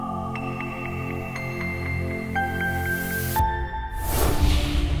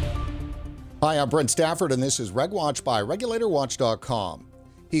Hi, I'm Brent Stafford, and this is RegWatch by RegulatorWatch.com.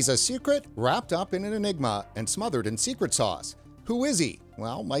 He's a secret wrapped up in an enigma and smothered in secret sauce. Who is he?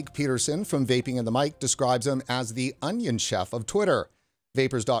 Well, Mike Peterson from Vaping in the Mic describes him as the onion chef of Twitter.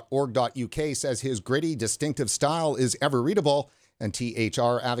 Vapors.org.uk says his gritty, distinctive style is ever readable, and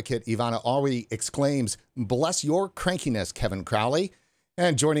THR advocate Ivana Alri exclaims, "Bless your crankiness, Kevin Crowley."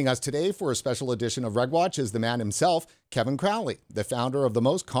 And joining us today for a special edition of RegWatch is the man himself, Kevin Crowley, the founder of the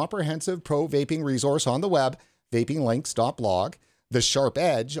most comprehensive pro-vaping resource on the web, vapinglinks.blog, the Sharp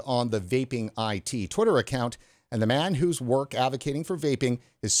Edge on the Vaping IT Twitter account, and the man whose work advocating for vaping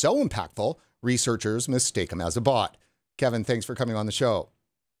is so impactful, researchers mistake him as a bot. Kevin, thanks for coming on the show.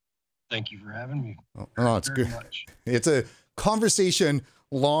 Thank you for having me. Oh, it's good. Much. It's a conversation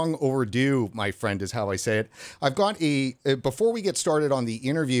long overdue, my friend, is how I say it. I've got before we get started on the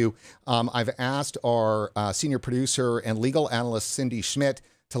interview, I've asked our senior producer and legal analyst, Cindy Schmidt,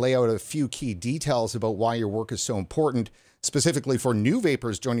 to lay out a few key details about why your work is so important, specifically for new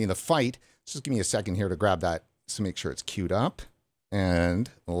vapors joining the fight. Just give me a second here to grab that to make sure it's queued up. And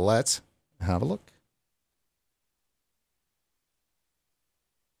let's have a look.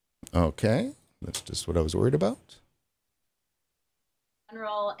 Okay, that's just what I was worried about.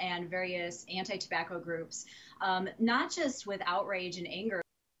 General and various anti-tobacco groups, not just with outrage and anger.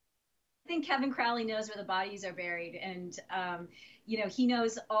 I think Kevin Crowley knows where the bodies are buried, and you know, he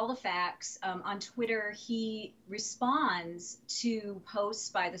knows all the facts. On Twitter, he responds to posts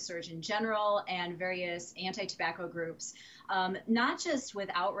by the Surgeon General and various anti-tobacco groups, not just with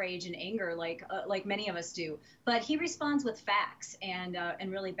outrage and anger like many of us do, but he responds with facts and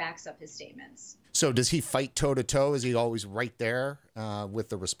really backs up his statements. So does he fight toe-to-toe? Is he always right there with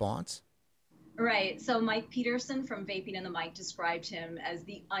the response? Right. So Mike Peterson from Vaping in the Mic described him as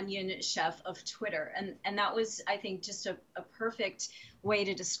the onion chef of Twitter. And that was, I think, just a perfect way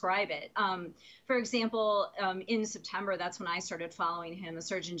to describe it. For example, in September, that's when I started following him. The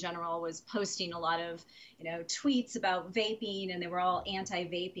Surgeon General was posting a lot of, tweets about vaping, and they were all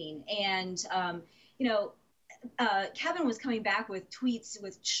anti-vaping. And, Kevin was coming back with tweets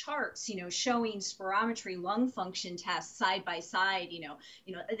with charts, showing spirometry lung function tests side by side,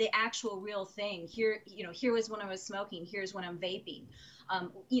 the actual real thing. Here was when I was smoking, here's when I'm vaping.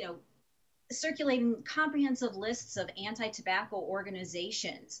 Circulating comprehensive lists of anti-tobacco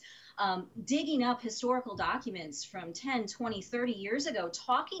organizations, digging up historical documents from 10, 20, 30 years ago,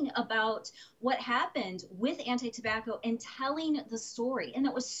 talking about what happened with anti-tobacco and telling the story. And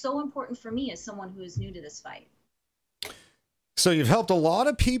that was so important for me as someone who is new to this fight. So you've helped a lot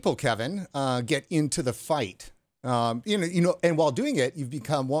of people, Kevin, get into the fight. And while doing it, you've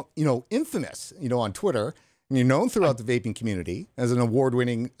become, infamous, on Twitter. And you're known throughout the vaping community as an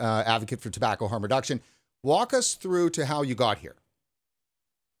award-winning advocate for tobacco harm reduction. Walk us through to how you got here.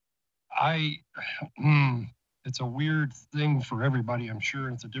 It's a weird thing for everybody. I'm sure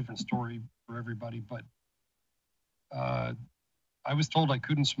it's a different story for everybody, but I was told I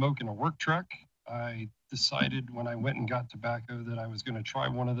couldn't smoke in a work truck. I decided when I went and got tobacco that I was going to try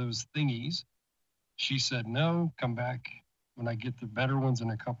one of those thingies. She said, no, come back when I get the better ones in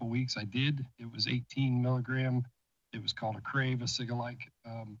a couple weeks. I did. It was 18 milligram. It was called a Crave, a Cigalike.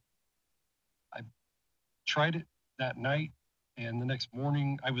 I tried it that night, and the next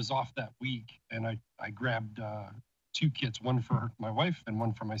morning I was off that week, and I grabbed 2 kits, one for my wife and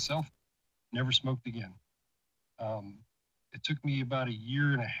one for myself. Never smoked again. It took me about 1.5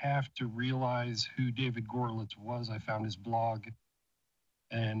 years to realize who David Goerlitz was. I found his blog,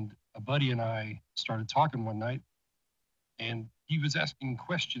 and a buddy and I started talking one night, and he was asking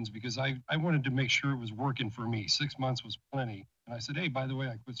questions because I wanted to make sure it was working for me. 6 months was plenty. And I said, hey, by the way,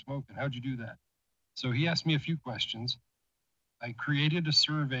 I quit smoking. How'd you do that? So he asked me a few questions. I created a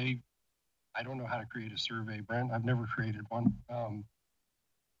survey. I don't know how to create a survey, Brent. I've never created one.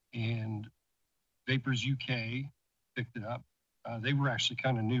 And Vapors UK picked it up. They were actually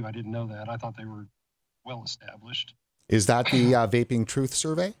kind of new. I didn't know that. I thought they were well established. Is that the Vaping Truth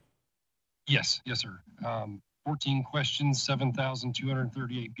Survey? Yes, sir. 14 questions,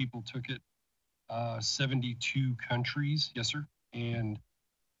 7,238 people took it, 72 countries. Yes, sir. And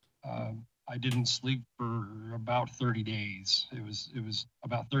I didn't sleep for about 30 days. It was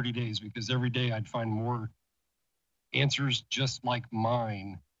about 30 days because every day I'd find more answers just like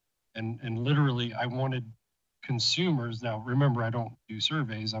mine. And literally I wanted consumers. Now, remember, I don't do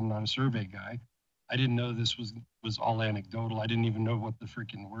surveys. I'm not a survey guy. I didn't know this was all anecdotal. I didn't even know what the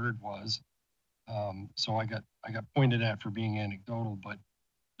freaking word was. So I got pointed at for being anecdotal, but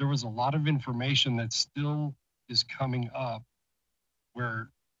there was a lot of information that still is coming up where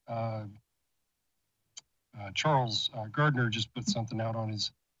Charles Gardner just put something out on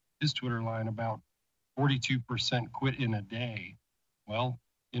his his Twitter line about 42% quit in a day. Well,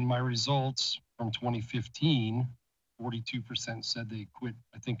 in my results from 2015, 42% said they quit,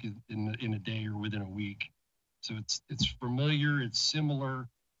 I think, in a day or within a week. So it's familiar, it's similar,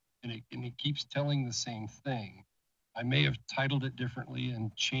 and it keeps telling the same thing. I may have titled it differently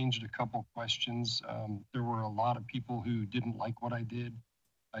and changed a couple questions. There were a lot of people who didn't like what I did.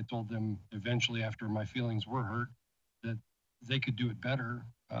 I told them eventually, after my feelings were hurt, that they could do it better.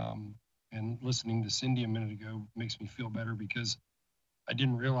 And listening to Cindy a minute ago makes me feel better, because I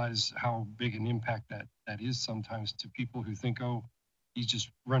didn't realize how big an impact that is sometimes to people who think, oh, he's just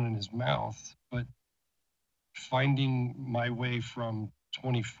running his mouth. But finding my way from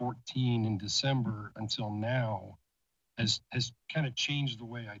 2014 in December until now has kind of changed the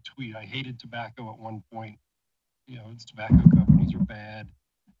way I tweet. I hated tobacco at one point. You know, it's tobacco companies are bad.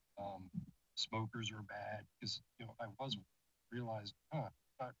 Smokers are bad, because, you know, I realized, not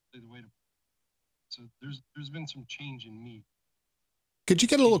really the way to. So there's been some change in me. Could you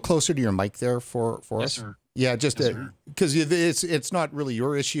get a little closer to your mic there for Yes, us? sir. Yeah, just Yes, because it's not really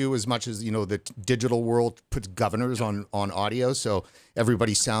your issue as much as, you know, the digital world puts governors on audio, so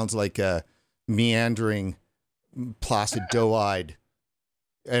everybody sounds like a meandering, placid, doe-eyed,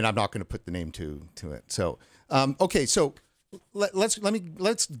 and I'm not going to put the name to it. So okay, so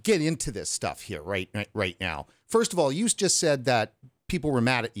let's get into this stuff here right now. First of all, you just said that people were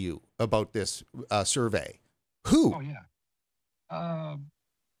mad at you about this survey. Who? Oh yeah.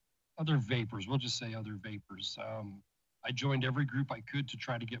 Other vapors. We'll just say other vapors. I joined every group I could to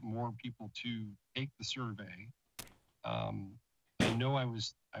try to get more people to take the survey. I know I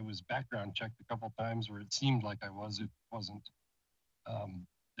was background checked a couple times where it seemed like I was. It wasn't.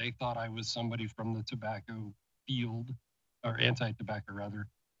 They thought I was somebody from the tobacco field, or anti-tobacco rather,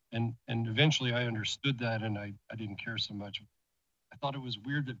 and eventually I understood that, and I didn't care so much. I thought it was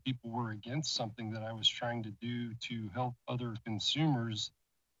weird that people were against something that I was trying to do to help other consumers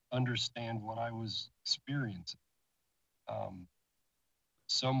understand what I was experiencing.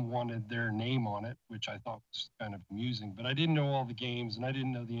 Some wanted their name on it, which I thought was kind of amusing, but I didn't know all the games, and I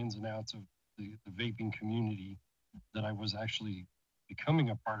didn't know the ins and outs of the vaping community that I was actually becoming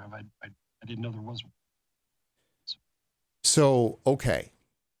a part of. I didn't know there was one. So, okay.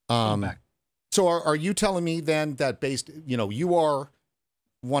 So are you telling me then that you are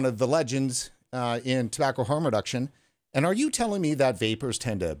one of the legends in tobacco harm reduction, and are you telling me that vapors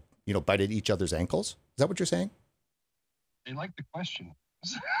tend to, bite at each other's ankles? Is that what you're saying? They like the question,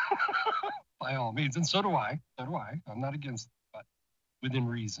 by all means, and so do I. I'm not against it, but within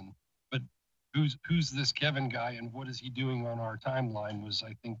reason. But who's this Kevin guy, and what is he doing on our timeline was,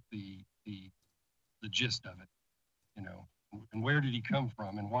 I think, the gist of it, and where did he come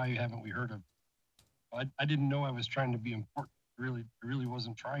from, and why haven't we heard of him? I didn't know I was trying to be important. I really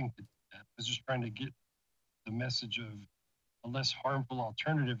wasn't trying to do that. I was just trying to get the message of a less harmful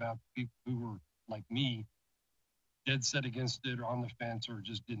alternative out to people who were like me, dead set against it, or on the fence, or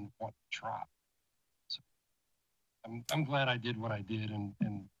just didn't want to try. So I'm glad I did what I did, and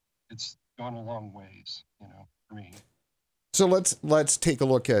it's gone a long ways, for me. So let's take a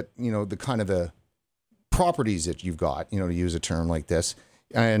look at the kind of the properties that you've got, to use a term like this,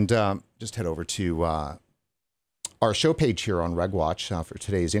 and just head over to our show page here on RegWatch for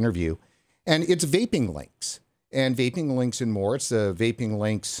today's interview, and it's Vaping Links, and Vaping Links and more. It's the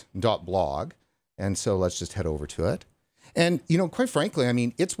vapinglinks.blog, and so let's just head over to it. And quite frankly, I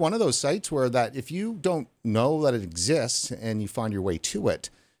mean, it's one of those sites where that if you don't know that it exists and you find your way to it,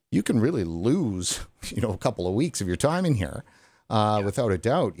 you can really lose a couple of weeks of your time in here, without a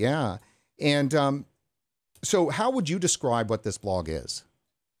doubt. Yeah, and so how would you describe what this blog is?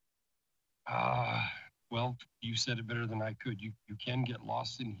 Well, you said it better than I could. You can get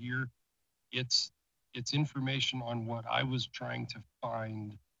lost in here. It's information on what I was trying to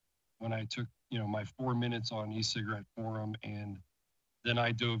find when I took, my 4 minutes on e-cigarette forum, and then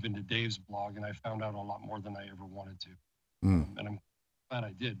I dove into Dave's blog, and I found out a lot more than I ever wanted to. And I'm glad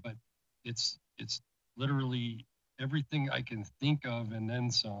I did, but it's literally everything I can think of, and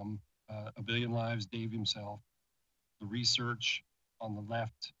then some. A Billion Lives, Dave himself, the research on the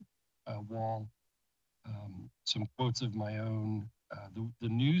left wall, some quotes of my own. The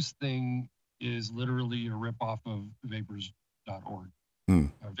news thing is literally a ripoff of vapors.org,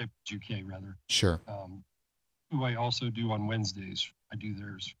 Vapors UK rather. Sure. Who I also do on Wednesdays. I do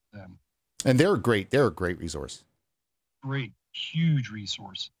theirs for them. And they're great. They're a great resource. Great, huge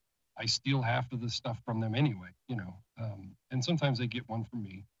resource. I steal half of the stuff from them anyway, and sometimes they get one from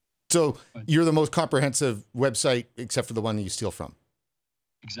me. So you're the most comprehensive website, except for the one that you steal from.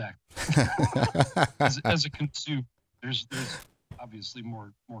 Exactly. as a consumer, there's obviously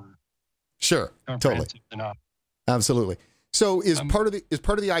more Sure, totally, than I. absolutely. So is part of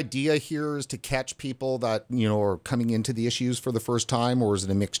the idea here is to catch people that, you know, are coming into the issues for the first time, or is it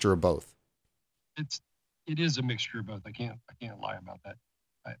a mixture of both? It is a mixture of both. I can't lie about that.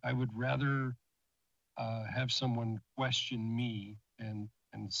 I would rather have someone question me and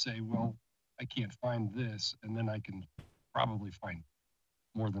say, well, I can't find this, and then I can probably find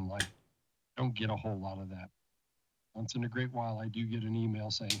more than likely. Don't get a whole lot of that. Once in a great while, I do get an email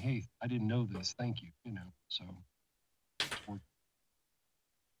saying, hey, I didn't know this. Thank you. You know, so.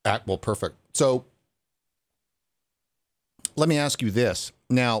 Well, perfect. So let me ask you this.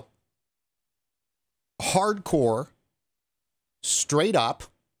 Now, hardcore, straight up,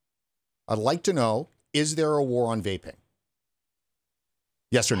 I'd like to know, is there a war on vaping?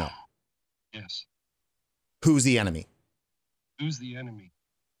 Yes or no? Yes. Who's the enemy? Who's the enemy?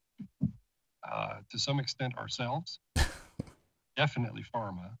 To some extent, ourselves. Definitely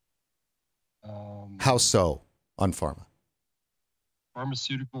pharma. How so on pharma?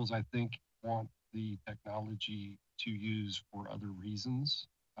 Pharmaceuticals, I think, want the technology to use for other reasons.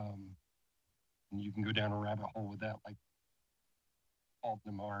 And you can go down a rabbit hole with that, like Paul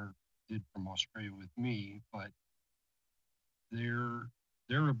DeMar did from Australia with me, but their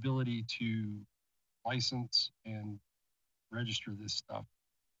ability to license and register this stuff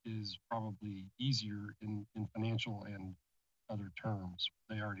is probably easier in financial and other terms.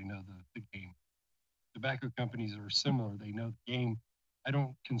 They already know the game. Tobacco companies are similar. They know the game. I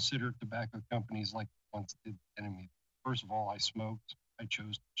don't consider tobacco companies like once did enemy. First of all, I smoked. I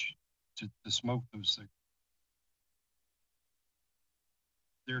chose to smoke those cigarettes.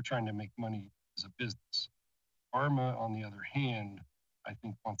 They're trying to make money as a business. Pharma, on the other hand, I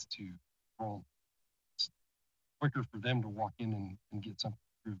think wants to roll. It's quicker for them to walk in and get something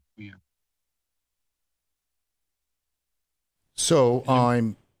through. So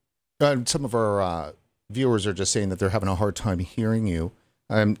some of our viewers are just saying that they're having a hard time hearing you.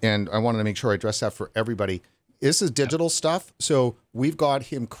 And I wanted to make sure I address that for everybody. This is digital stuff. So we've got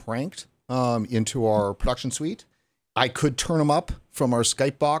him cranked into our production suite. I could turn him up from our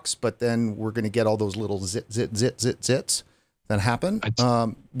Skype box, but then we're going to get all those little zits that happen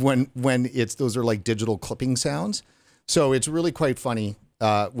when those are like digital clipping sounds. So it's really quite funny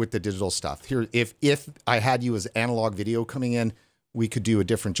with the digital stuff here. If I had you as analog video coming in, we could do a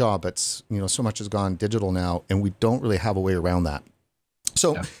different job. But you know, so much has gone digital now, and we don't really have a way around that.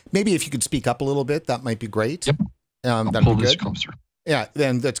 So maybe if you could speak up a little bit, that might be great. Yep. That'd pull be this good. closer. Yeah,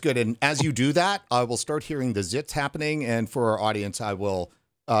 then that's good. And as you do that, I will start hearing the zits happening. And for our audience, I will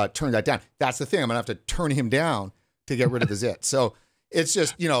turn that down. That's the thing. I'm going to have to turn him down to get rid of the zits. So it's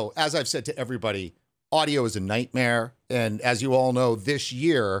just, you know, as I've said to everybody, audio is a nightmare. And as you all know, this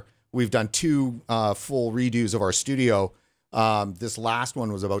year, we've done 2 full redos of our studio. This last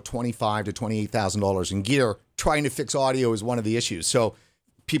one was about $25,000 to $28,000 in gear. Trying to fix audio is one of the issues. So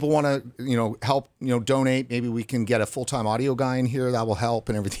people want to, you know, help, you know, donate. Maybe we can get a full-time audio guy in here that will help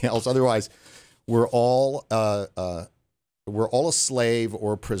and everything else. Otherwise, we're all a slave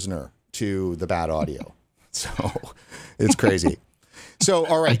or a prisoner to the bad audio. So it's crazy. So,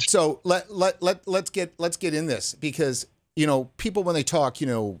 all right. So let's get in this because, you know, people, when they talk, you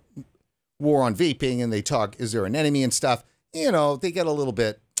know, war on vaping and they talk, is there an enemy and stuff, you know, they get a little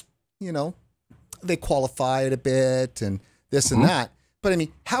bit, you know, they qualify it a bit and this and that. But I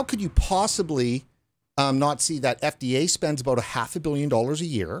mean, how could you possibly not see that FDA spends about $500 million a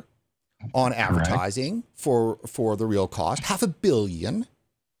year on advertising for the real cost? $500 million,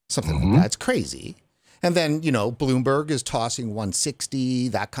 something like that. It's crazy. And then, you know, Bloomberg is tossing 160,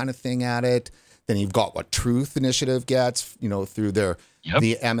 that kind of thing at it. Then you've got what Truth Initiative gets, you know, through the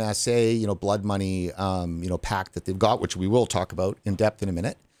MSA, you know, blood money, you know, pact that they've got, which we will talk about in depth in a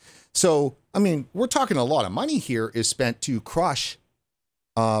minute. So, I mean, we're talking a lot of money here is spent to crush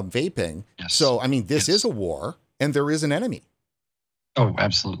vaping. Yes. So, I mean, this is a war and there is an enemy. Oh,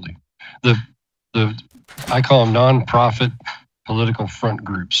 absolutely. I call them non-profit political front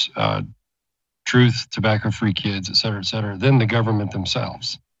groups, Truth, Tobacco Free Kids, et cetera, then the government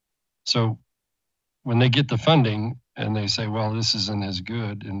themselves. So when they get the funding and they say, well, this isn't as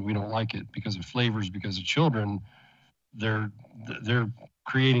good and we don't like it because of flavors, because of children, they're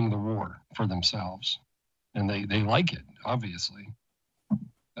creating the war for themselves. And they like it, obviously.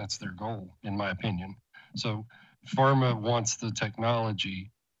 That's their goal, in my opinion. So pharma wants the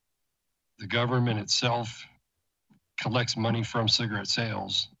technology. The government itself collects money from cigarette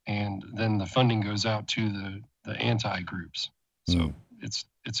sales, and then the funding goes out to the anti-groups. So it's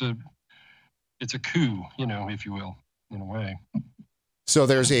a coup, you know, if you will, in a way. So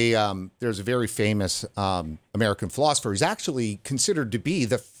there's a very famous American philosopher. He's actually considered to be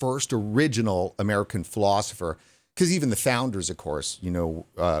the first original American philosopher, because even the founders, of course,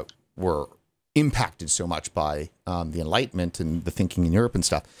 were impacted so much by the Enlightenment and the thinking in Europe and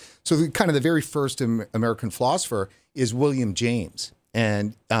stuff. So the very first American philosopher is William James,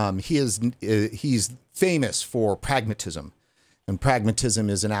 and he's famous for pragmatism, and pragmatism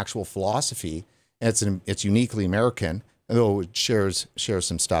is an actual philosophy. And it's uniquely American, although it shares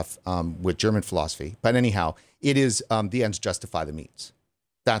some stuff with German philosophy. But anyhow, it is the ends justify the means.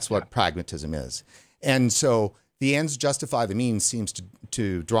 That's what pragmatism is. And so the ends justify the means seems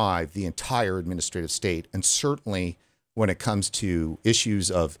to drive the entire administrative state. And certainly when it comes to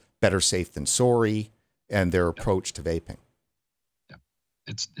issues of better safe than sorry and their approach to vaping. Yeah.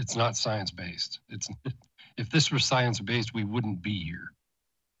 It's not science-based. If this were science-based, we wouldn't be here.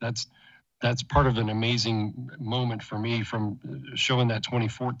 That's part of an amazing moment for me from showing that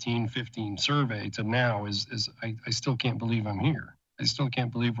 2014-15 survey to now is I still can't believe I'm here. I still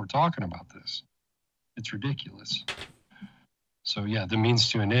can't believe we're talking about this. It's ridiculous. So yeah, the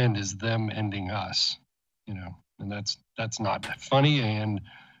means to an end is them ending us, and that's not funny. And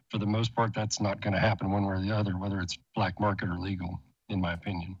for the most part, that's not going to happen one way or the other, whether it's black market or legal, in my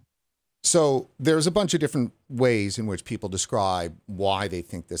opinion. So there's a bunch of different ways in which people describe why they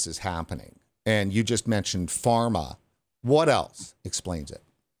think this is happening. And you just mentioned pharma. What else explains it?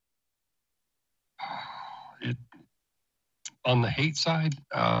 On the hate side,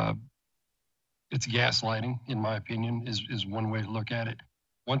 it's gaslighting, in my opinion, is one way to look at it.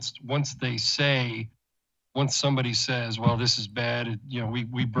 Once somebody says, well, this is bad,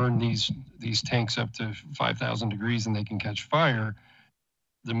 we burn these tanks up to 5,000 degrees and they can catch fire,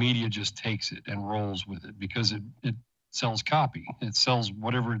 the media just takes it and rolls with it because it sells copy. It sells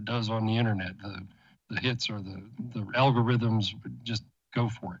whatever it does on the internet. The hits or the algorithms just go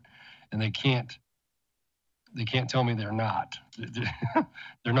for it. And they can't tell me they're not.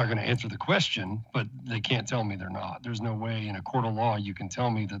 They're not going to answer the question, but they can't tell me they're not. There's no way in a court of law you can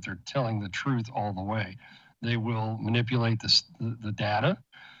tell me that they're telling the truth all the way. They will manipulate the data,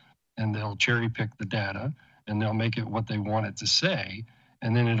 and they'll cherry pick the data, and they'll make it what they want it to say.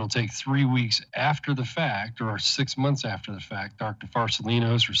 And then it'll take 3 weeks after the fact or 6 months after the fact, Dr.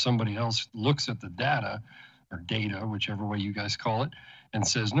 Farsalinos or somebody else looks at the data, whichever way you guys call it, and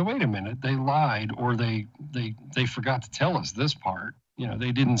says, no, wait a minute, they lied, or they forgot to tell us this part.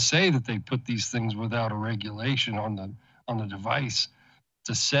 They didn't say that they put these things without a regulation on the device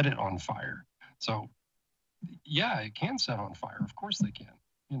to set it on fire. So yeah, it can set on fire. Of course they can,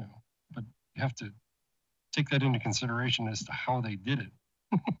 but you have to take that into consideration as to how they did it.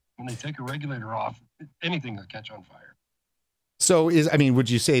 When they take a regulator off, anything will catch on fire. So would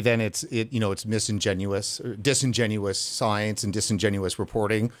you say then it's disingenuous science and disingenuous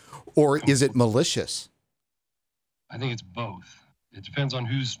reporting, or is it malicious? I think it's both. It depends on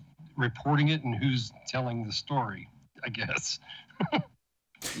who's reporting it and who's telling the story, I guess.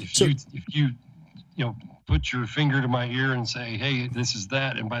 If you put your finger to my ear and say, hey, this is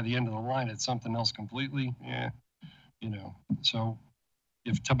that, and by the end of the line, it's something else completely, so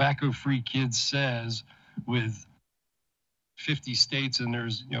if Tobacco Free Kids says with 50 states and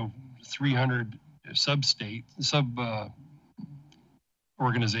there's 300 sub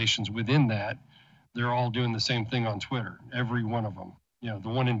organizations within that, they're all doing the same thing on Twitter, every one of them. The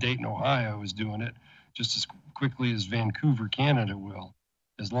one in Dayton, Ohio is doing it just as quickly as Vancouver, Canada will.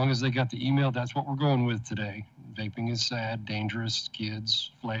 As long as they got the email, that's what we're going with today. Vaping is sad, dangerous,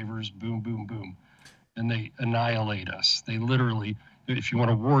 kids, flavors, boom, boom, boom. And they annihilate us. They literally, if you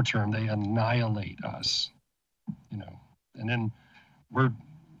want a war term, they annihilate us, And then we're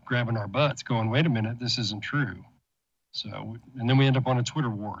grabbing our butts going, wait a minute, this isn't true. So, and then we end up on a Twitter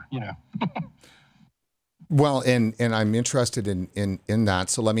war, Well, and I'm interested in that.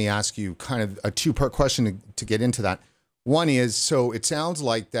 So let me ask you kind of a two-part question to get into that. One is, so it sounds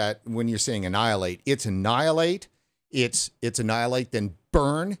like that when you're saying annihilate, it's annihilate, then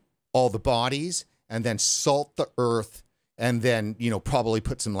burn all the bodies and then salt the earth and then, probably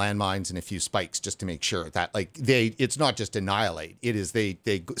put some landmines and a few spikes just to make sure that it's not just annihilate. It is, they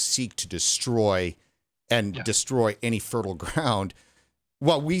seek to destroy destroy any fertile ground.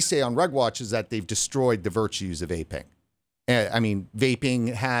 What we say on RegWatch is that they've destroyed the virtues of vaping.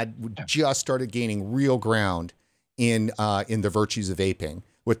 Vaping had just started gaining real ground in the virtues of vaping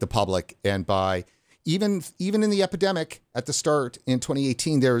with the public, and by even in the epidemic at the start in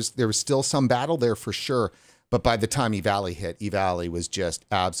 2018, there was still some battle there for sure. But by the time EVALI hit, EVALI was just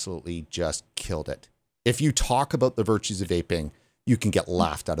absolutely just killed it. If you talk about the virtues of vaping, you can get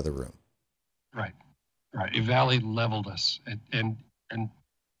laughed out of the room. Right. EVALI leveled us, and And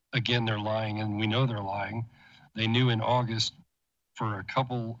again, they're lying, and we know they're lying. They knew in August for a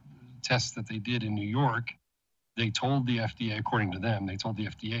couple tests that they did in New York, they told the FDA, according to them, they told the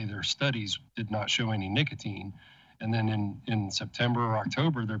FDA their studies did not show any nicotine. And then in September or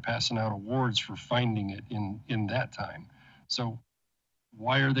October, they're passing out awards for finding it in that time. So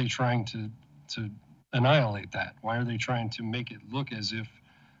why are they trying to annihilate that? Why are they trying to make it look as if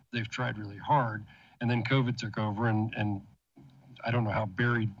they've tried really hard? And then COVID took over, and I don't know how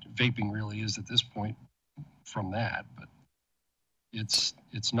buried vaping really is at this point from that, but it's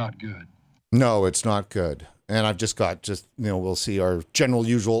not good. No, it's not good. And I've just got we'll see our general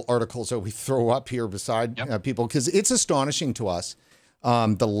usual articles that we throw up here beside people, because it's astonishing to us,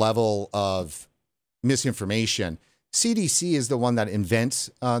 the level of misinformation. CDC is the one that invents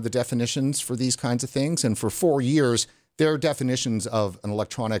the definitions for these kinds of things. And for 4 years, their definitions of an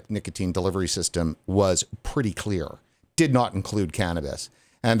electronic nicotine delivery system was pretty clear. Did not include cannabis.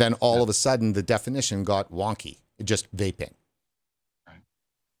 And then all of a sudden, the definition got wonky, just vaping.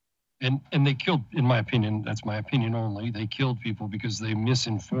 And they killed, in my opinion, that's my opinion only, they killed people because they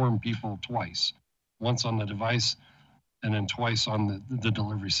misinformed people twice. Once on the device and then twice on the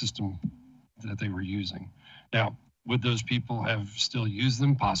delivery system that they were using. Now, would those people have still used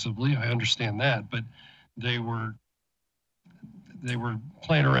them? Possibly, I understand that, but they were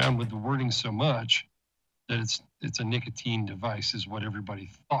playing around with the wording so much that it's a nicotine device is what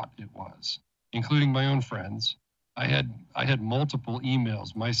everybody thought it was, including my own friends. I had multiple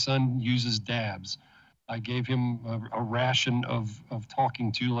emails. My son uses dabs. I gave him a ration of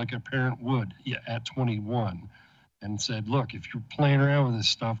talking to like a parent would at 21, and said, look, if you're playing around with this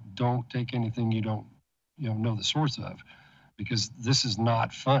stuff, don't take anything you don't know the source of, because this is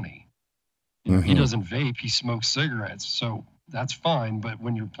not funny. He doesn't vape, he smokes cigarettes, so that's fine. But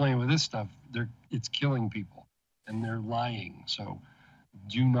when you're playing with this stuff, it's killing people, and they're lying. So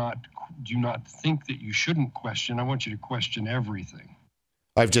do not think that you shouldn't question. I want you to question everything.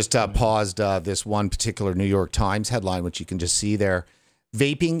 I've just paused this one particular New York Times headline, which you can just see there.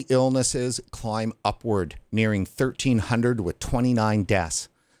 Vaping illnesses climb upward, nearing 1,300 with 29 deaths.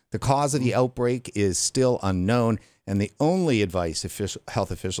 The cause of the outbreak is still unknown, and the only advice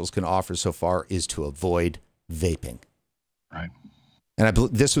health officials can offer so far is to avoid vaping. Right. And I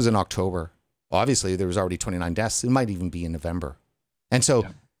believe this was in October. Obviously, there was already 29 deaths. It might even be in November. And so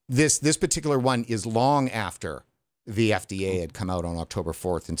this particular one is long after the FDA had come out on October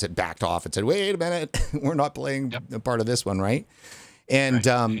 4th and said, backed off and said, wait a minute, we're not playing a part of this one, right? And,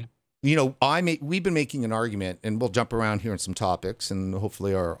 we've been making an argument, and we'll jump around here on some topics, and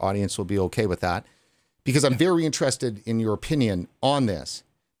hopefully our audience will be okay with that, because I'm very interested in your opinion on this,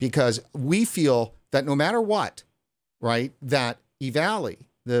 because we feel that no matter what, right, that EVALI,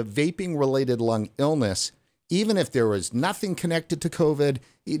 the vaping-related lung illness, even if there was nothing connected to COVID,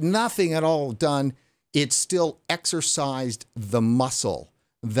 nothing at all done, it still exercised the muscle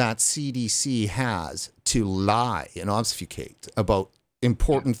that CDC has to lie and obfuscate about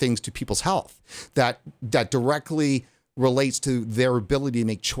important things to people's health that directly relates to their ability to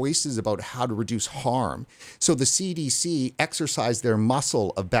make choices about how to reduce harm. So the CDC exercised their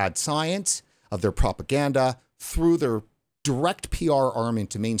muscle of bad science, of their propaganda, through their direct PR arm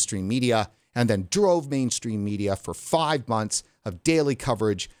into mainstream media, and then drove mainstream media for 5 months of daily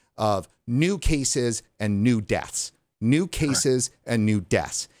coverage of new cases and new deaths, new cases and new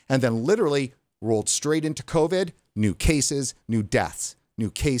deaths, and then literally rolled straight into COVID, new cases, new deaths, new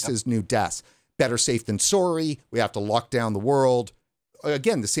cases, new deaths. Better safe than sorry. We have to lock down the world.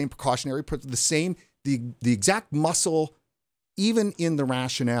 Again, the same precautionary, the exact muscle, even in the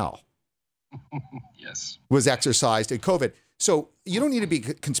rationale, was exercised at COVID. So you don't need to be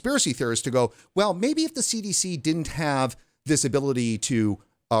a conspiracy theorist to go, well, maybe if the CDC didn't have this ability to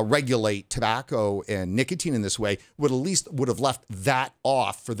regulate tobacco and nicotine in this way, would have left that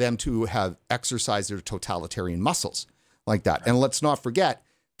off for them to have exercised their totalitarian muscles like that. And let's not forget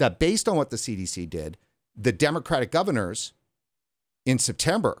that based on what the CDC did, the Democratic governors in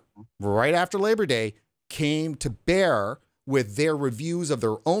September, right after Labor Day, came to bear with their reviews of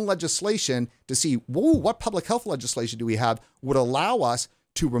their own legislation to see, whoa, what public health legislation do we have would allow us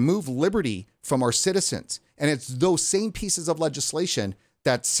to remove liberty from our citizens? And it's those same pieces of legislation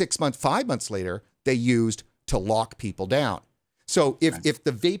that 6 months, 5 months later, they used to lock people down. So if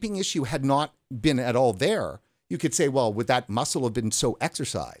the vaping issue had not been at all there, you could say, well, would that muscle have been so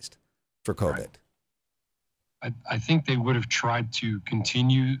exercised for COVID? I think they would have tried to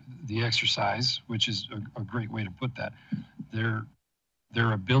continue the exercise, which is a great way to put that.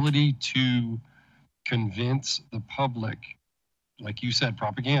 Their ability to convince the public, like you said,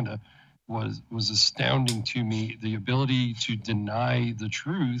 propaganda, was astounding to me. The ability to deny the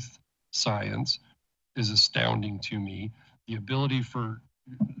truth, science, is astounding to me. The ability for,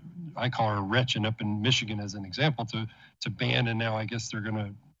 I call her Wretchen up in Michigan as an example, to ban, and now I guess they're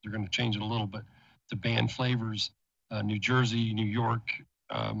gonna change it a little, but to ban flavors, New Jersey, New York,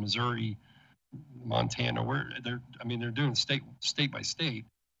 Missouri, Montana, where they're doing state by state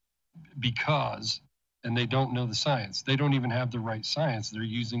because, and they don't know the science. They don't even have the right science. They're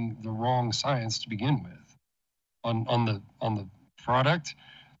using the wrong science to begin with on the product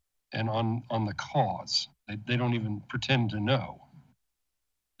and on the cause. They don't even pretend to know.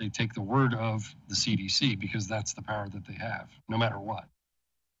 They take the word of the CDC because that's the power that they have, no matter what.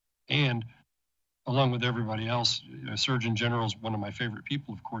 And along with everybody else, Surgeon General is one of my favorite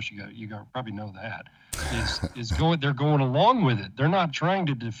people. Of course, you got probably know that. They're going along with it. They're not trying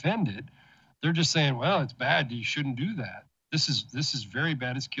to defend it. They're just saying, well, it's bad. You shouldn't do that. This is very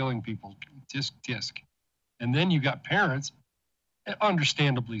bad. It's killing people. Tisk. And then you got parents,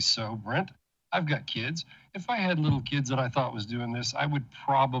 understandably so, Brent. I've got kids. If I had little kids that I thought was doing this, I would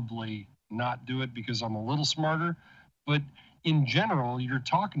probably not do it because I'm a little smarter. But in general, you're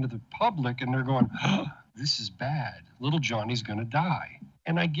talking to the public and they're going, oh, this is bad. Little Johnny's going to die.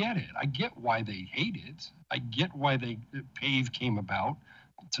 And I get it. I get why they hate it. I get why PAVE came about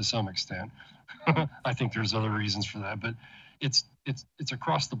to some extent. I think there's other reasons for that, but it's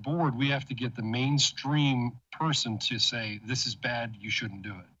across the board. We have to get the mainstream person to say, this is bad, you shouldn't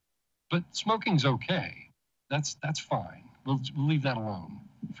do it. But smoking's okay. That's fine. We'll leave that alone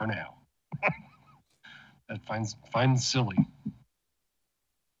for now. That finds silly.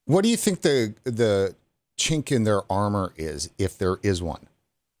 What do you think the chink in their armor is, if there is one?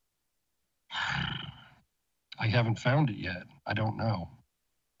 I haven't found it yet. I don't know.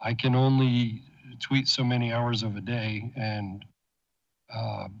 I can only tweet so many hours of a day and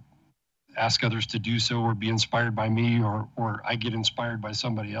ask others to do so, or be inspired by me, or I get inspired by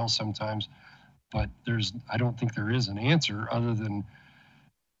somebody else sometimes. But I don't think there is an answer other than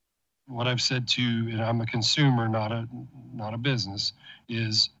what I've said to, and I'm a consumer, not a business,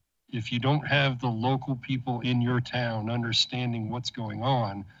 is if you don't have the local people in your town understanding what's going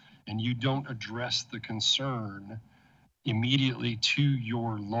on, and you don't address the concern immediately to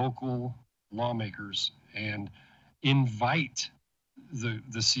your local lawmakers and invite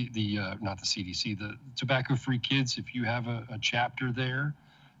not the CDC, the Tobacco-Free Kids, if you have a chapter there,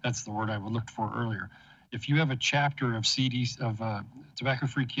 that's the word I looked for earlier. If you have a chapter of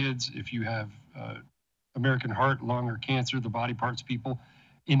Tobacco-Free Kids, if you have American Heart, Lung, or Cancer, the body parts people,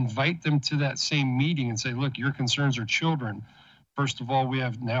 invite them to that same meeting and say, look, your concerns are children. First of all, we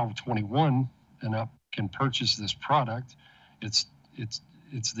have now 21 and up can purchase this product. It's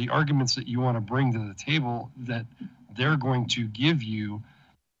the arguments that you want to bring to the table that they're going to give you,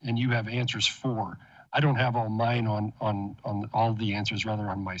 and you have answers for. I don't have all mine on all the answers, rather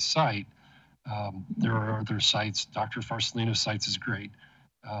on my site. There are other sites. Dr. Farsellino's sites is great.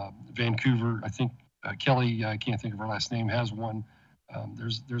 Vancouver, I think Kelly, I can't think of her last name, has one.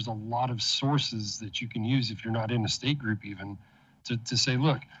 There's a lot of sources that you can use if you're not in a state group even to say,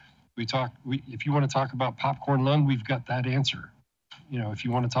 look, if you want to talk about popcorn lung, we've got that answer. If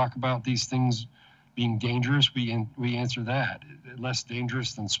you want to talk about these things being dangerous, we answer that. Less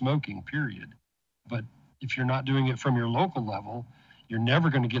dangerous than smoking, period. But if you're not doing it from your local level, you're never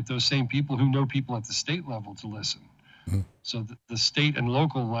going to get those same people who know people at the state level to listen. Mm-hmm. So the state and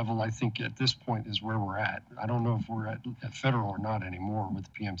local level, I think at this point is where we're at. I don't know if we're at federal or not anymore with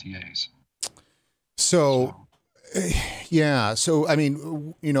the PMTAs. Yeah. So, I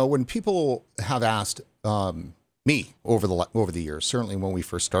mean, when people have asked me over the years, certainly when we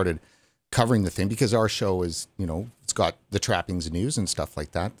first started covering the thing, because our show is, it's got the trappings of news and stuff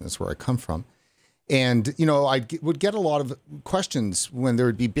like that. That's where I come from. And, I would get a lot of questions when there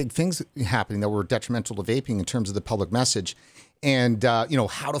would be big things happening that were detrimental to vaping in terms of the public message and,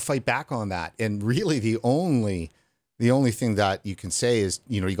 how to fight back on that. And really the only thing that you can say is,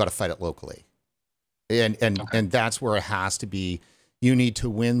 you got to fight it locally. And that's where it has to be. You need to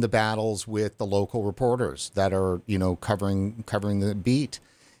win the battles with the local reporters that are, covering the beat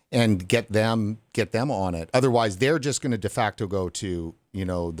and get them on it. Otherwise, they're just going to de facto go to,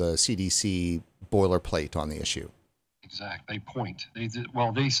 the CDC boilerplate on the issue. Exactly. They point.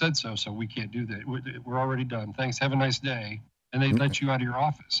 They said so we can't do that. We're already done. Thanks. Have a nice day. And they let you out of your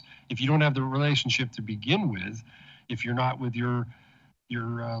office. If you don't have the relationship to begin with, if you're not with your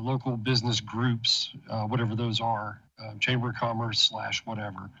local business groups, whatever those are, Chamber of Commerce /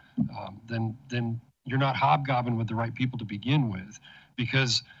 whatever, then you're not hobgobbling with the right people to begin with,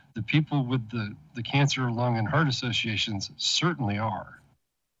 because the people with the Cancer, Lung, and Heart Associations certainly are.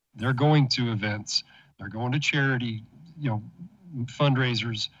 They're going to events, they're going to charity,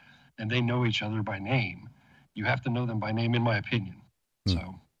 fundraisers, and they know each other by name. You have to know them by name, in my opinion.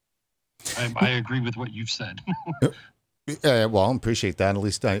 So I agree with what you've said. Well, I appreciate that. At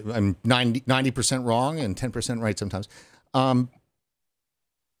least I'm 90% wrong and 10% right sometimes.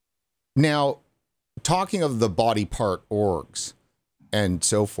 Now, talking of the body part orgs and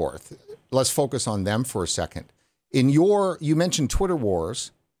so forth, let's focus on them for a second. You mentioned Twitter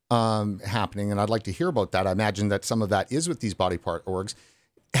wars happening, and I'd like to hear about that. I imagine that some of that is with these body part orgs.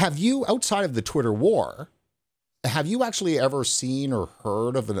 Have you, outside of the Twitter war, have you actually ever seen or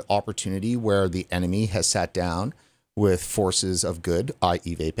heard of an opportunity where the enemy has sat down with forces of good,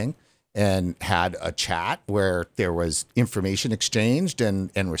 i.e. vaping, and had a chat where there was information exchanged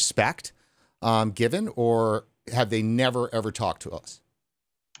and respect given, or have they never ever talked to us?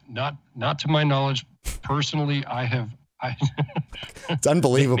 Not to my knowledge. Personally, It's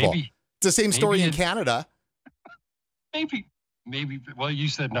unbelievable. Maybe, it's the same story in Canada. Maybe. Well, you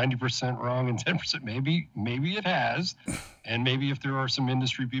said 90% wrong and 10%. Maybe it has, and maybe if there are some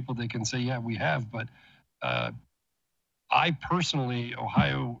industry people, they can say, yeah, we have. But I personally,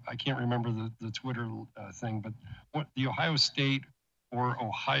 Ohio, I can't remember the Twitter thing, but what the Ohio State or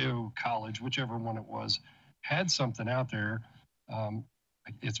Ohio College, whichever one it was, had something out there.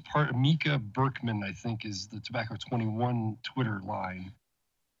 It's part of Mika Berkman, I think, is the Tobacco 21 Twitter line.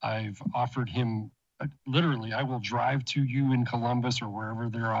 I've offered him, literally, I will drive to you in Columbus or wherever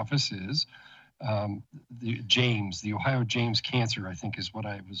their office is. The Ohio James Cancer, I think, is what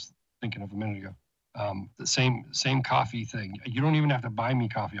I was thinking of a minute ago. The same coffee thing. You don't even have to buy me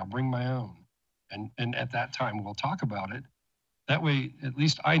coffee. I'll bring my own. And at that time, we'll talk about it. That way, at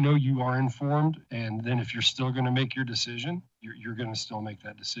least I know you are informed. And then if you're still going to make your decision, you're going to still make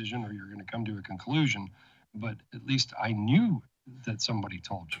that decision, or you're going to come to a conclusion. But at least I knew that somebody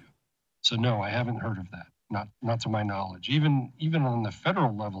told you. So no, I haven't heard of that. Not to my knowledge. Even on the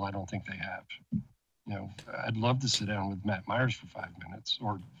federal level, I don't think they have. I'd love to sit down with Matt Myers for 5 minutes,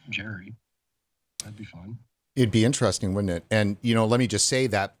 or Jerry. That'd be fun. It'd be interesting, wouldn't it? And, let me just say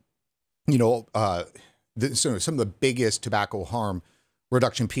that, so some of the biggest tobacco harm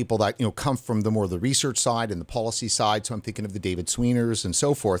reduction people that, come from the research side and the policy side. So I'm thinking of the David Sweeners and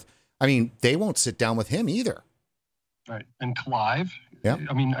so forth. I mean, they won't sit down with him either. Right. And Clive. Yeah.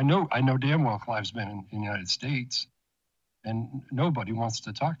 I mean, I know damn well Clive's been in the United States, and nobody wants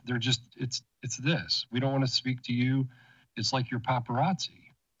to talk. They're just, it's this. We don't want to speak to you. It's like you're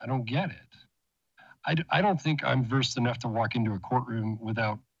paparazzi. I don't get it. I don't think I'm versed enough to walk into a courtroom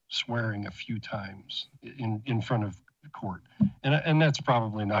without swearing a few times in front of court, and that's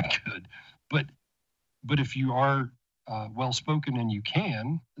probably not good. But if you are well spoken and you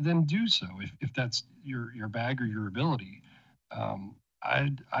can, then do so. If that's your bag or your ability,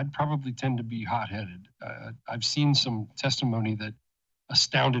 I'd probably tend to be hot-headed. I've seen some testimony that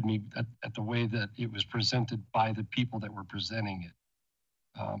astounded me at the way that it was presented by the people that were presenting it.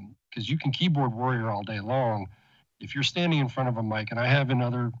 Because you can keyboard warrior all day long. If you're standing in front of a mic, and I have in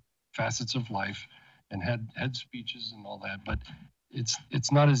other facets of life and had speeches and all that, but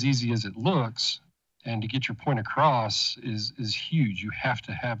it's not as easy as it looks. And to get your point across is huge. You have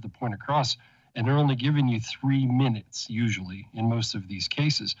to have the point across, and they're only giving you 3 minutes usually in most of these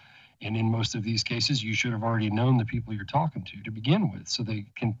cases. And in most of these cases, you should have already known the people you're talking to begin with, so they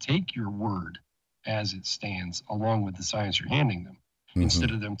can take your word as it stands along with the science you're handing them,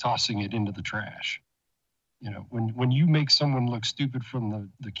 instead of them tossing it into the trash. When you make someone look stupid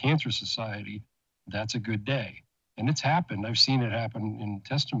from the Cancer Society, that's a good day. And it's happened. I've seen it happen in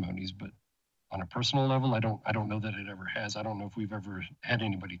testimonies, but on a personal level, I don't know that it ever has. I don't know if we've ever had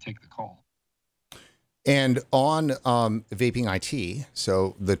anybody take the call. And on Vaping IT,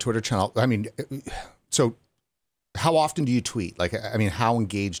 so the Twitter channel, I mean, so how often do you tweet? Like, I mean, how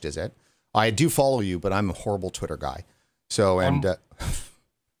engaged is it? I do follow you, but I'm a horrible Twitter guy. So, and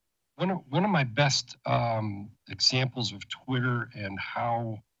one of my best examples of Twitter and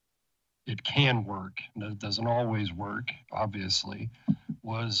how it can work, and it doesn't always work, obviously,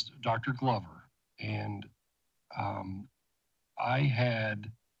 was Dr. Glover. And I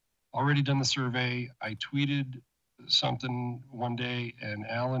had already done the survey. I tweeted something one day, and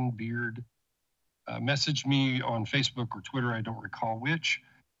Alan Beard messaged me on Facebook or Twitter, I don't recall which.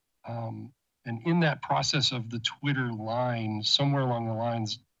 And in that process of the Twitter line, somewhere along the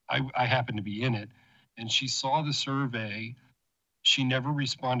lines, I happened to be in it, and she saw the survey. She never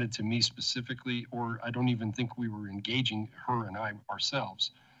responded to me specifically, or I don't even think we were engaging, her and I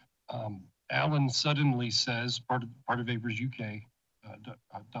ourselves. Alan suddenly says, part of vaporsuk.org.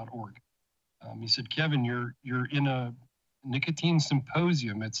 He said, Kevin, you're in a nicotine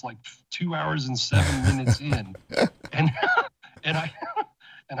symposium. It's like 2 hours and 7 minutes in, and and I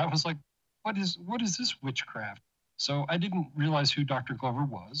and I was like, what is this witchcraft? So I didn't realize who Dr. Glover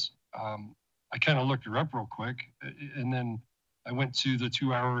was. I kind of looked her up real quick, and then I went to the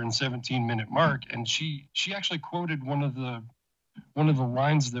 2 hour and 17 minute mark, and she actually quoted one of the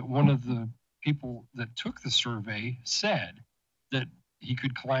lines that one of the people that took the survey said, that he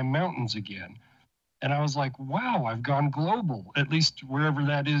could climb mountains again. And I was like, wow, I've gone global, at least wherever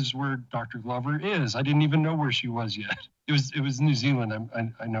that is where Dr. Glover is. I didn't even know where she was yet. It was New Zealand,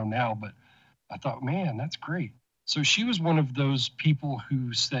 I know now, but I thought, man, that's great. So she was one of those people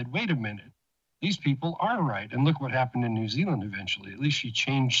who said, wait a minute, these people are right. And look what happened in New Zealand eventually. At least she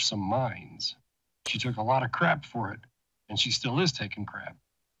changed some minds. She took a lot of crap for it, and she still is taking crap.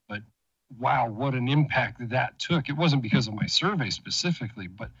 But wow, what an impact that took. It wasn't because of my survey specifically,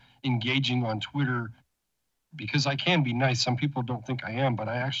 but engaging on Twitter, because I can be nice. Some people don't think I am, but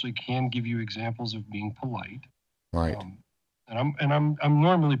I actually can give you examples of being polite. Right. And I'm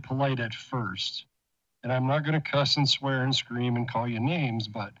normally polite at first, and I'm not going to cuss and swear and scream and call you names,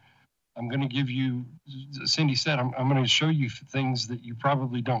 but I'm going to give you, Cindy said, I'm going to show you things that you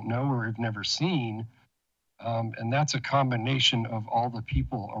probably don't know or have never seen. And that's a combination of all the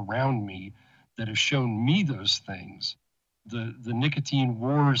people around me that have shown me those things. The nicotine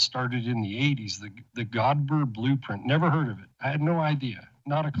wars started in the 80s, the Godber blueprint, never heard of it. I had no idea,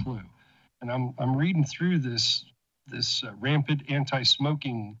 not a clue. And I'm reading through this rampant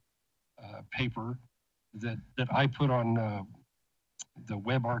anti-smoking paper that I put on the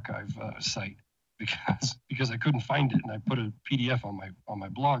web archive site because I couldn't find it, and I put a PDF on my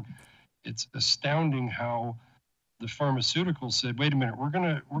blog. It's astounding how the pharmaceuticals said, wait a minute, we're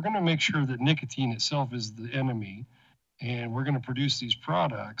gonna make sure that nicotine itself is the enemy, and we're gonna produce these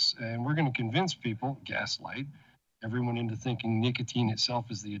products, and we're gonna convince people, gaslight everyone into thinking nicotine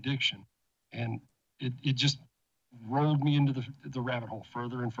itself is the addiction. And it just rolled me into the rabbit hole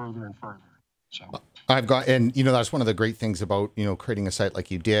further and further and further. So I've got, and that's one of the great things about, creating a site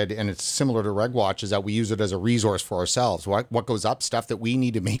like you did. And it's similar to RegWatch, is that we use it as a resource for ourselves. What goes up, stuff that we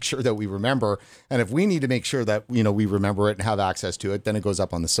need to make sure that we remember. And if we need to make sure that, we remember it and have access to it, then it goes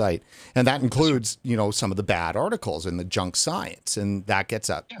up on the site. And that includes, some of the bad articles and the junk science, and that gets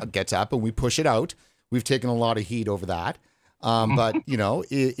up and we push it out. We've taken a lot of heat over that. But but you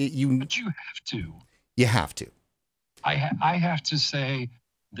have to. You have to. I have to say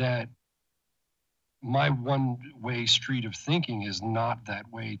that my one-way street of thinking is not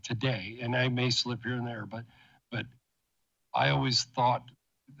that way today, and I may slip here and there, but I always thought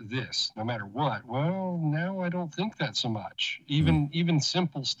this, no matter what. Well, now I don't think that so much. Even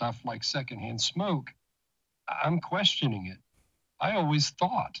simple stuff like secondhand smoke, I'm questioning it. I always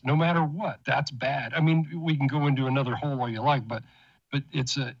thought, no matter what, that's bad. I mean, we can go into another hole all you like, but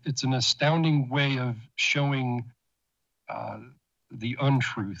it's an astounding way of showing the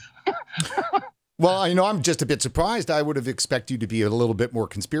untruth. Well, I'm just a bit surprised. I would have expected you to be a little bit more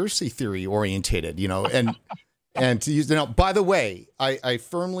conspiracy theory orientated, and to use, by the way, I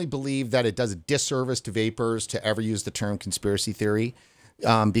firmly believe that it does a disservice to vapors to ever use the term conspiracy theory,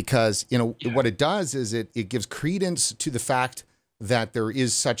 because, what it does is it gives credence to the fact that there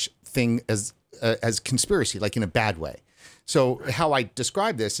is such thing as conspiracy, like in a bad way. So how I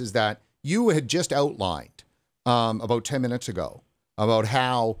describe this is that you had just outlined about 10 minutes ago about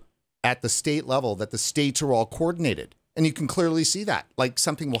how at the state level that the states are all coordinated. And you can clearly see that. Like,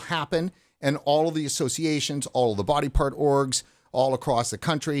 something will happen and all of the associations, all of the body part orgs all across the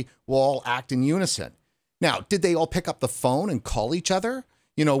country will all act in unison. Now, did they all pick up the phone and call each other?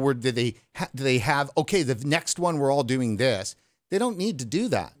 Did they have, okay, the next one, we're all doing this. They don't need to do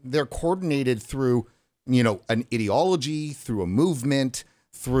that. They're coordinated through, an ideology, through a movement,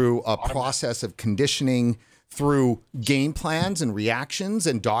 through a process of conditioning, through game plans and reactions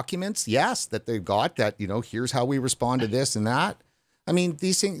and documents, yes, that they've got that, here's how we respond to this and that. I mean,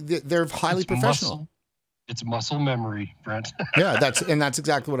 these things, they're highly professional. It's muscle memory, Brent. Yeah, that's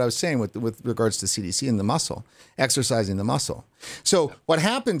exactly what I was saying with regards to CDC and the muscle, exercising the muscle. So what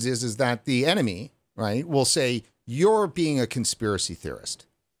happens is that the enemy, right, will say, you're being a conspiracy theorist.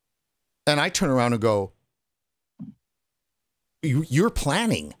 And I turn around and go, you're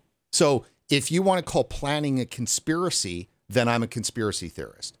planning. So if you want to call planning a conspiracy, then I'm a conspiracy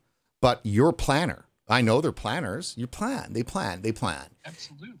theorist. But you're a planner. I know they're planners. You plan. They plan.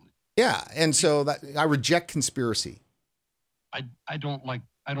 Absolutely. Yeah, and so that I reject conspiracy. I don't like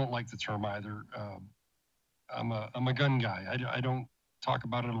the term either. I'm a gun guy. I don't talk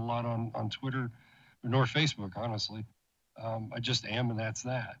about it a lot on Twitter nor Facebook, honestly. I just am, and that's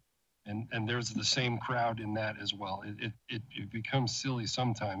that. And there's the same crowd in that as well. It becomes silly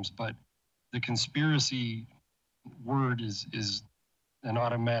sometimes, but the conspiracy word is an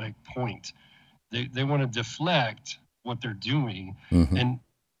automatic point. They want to deflect what they're doing. And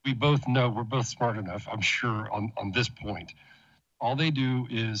we both know, we're both smart enough, I'm sure, on this point. All they do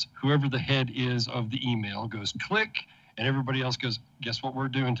is whoever the head is of the email goes click, and everybody else goes, guess what we're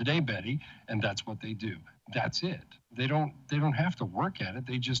doing today, Betty? And that's what they do. That's it. They don't have to work at it.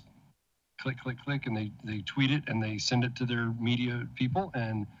 They just click, click, click, and they tweet it and they send it to their media people,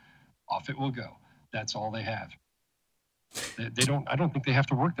 and off it will go. That's all they have. I don't think they have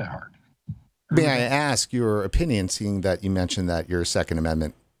to work that hard. May I ask your opinion, seeing that you mentioned that you're a Second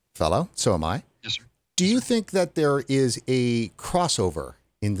Amendment fellow? So am I. Yes, sir. Do you think that there is a crossover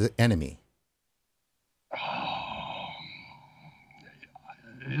in the enemy? Oh,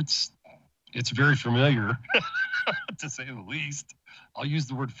 it's very familiar, to say the least. I'll use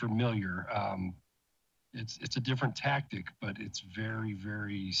the word familiar. It's a different tactic, but it's very,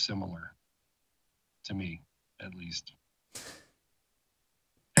 very similar to me, at least.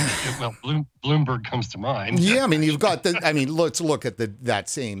 Well, Bloomberg comes to mind. Yeah, I mean, you've got the. I mean, let's look at that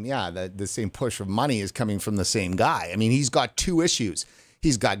same. Yeah, the same push of money is coming from the same guy. I mean, he's got two issues.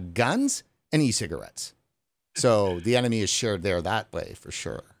 He's got guns and e-cigarettes. So the enemy is shared there that way for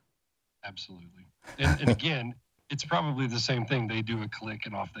sure. Absolutely. And again, it's probably the same thing. They do a click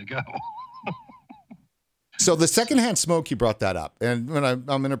and off they go. So the secondhand smoke, you brought that up, and when I'm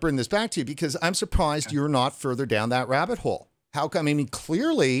going to bring this back to you because I'm surprised you're not further down that rabbit hole. How come? I mean,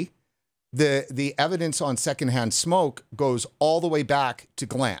 clearly, the evidence on secondhand smoke goes all the way back to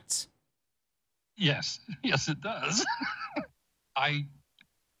Glantz. Yes, it does.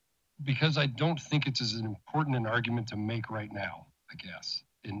 Because I don't think it's as important an argument to make right now, I guess,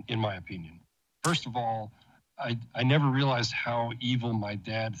 in my opinion. First of all, I never realized how evil my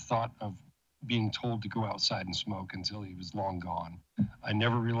dad thought of being told to go outside and smoke until he was long gone. I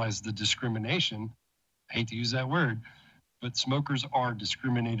never realized the discrimination. I hate to use that word, but smokers are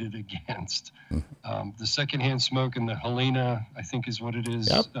discriminated against. The secondhand smoke and the Helena, I think is what it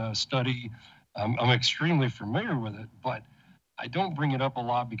is, study. I'm extremely familiar with it, but I don't bring it up a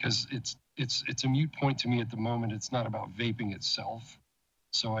lot because it's a moot point to me at the moment. It's not about vaping itself.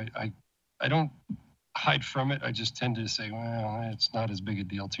 So I don't hide from it. I just tend to say, well, it's not as big a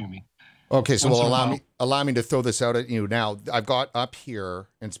deal to me. Okay, so allow me to throw this out at you now. I've got up here,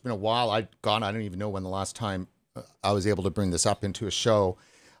 and it's been a while. I don't even know when the last time I was able to bring this up into a show.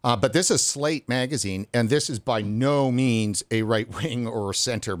 But this is Slate magazine, and this is by no means a right-wing or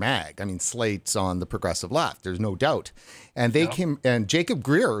center mag. I mean, Slate's on the progressive left, there's no doubt. And and Jacob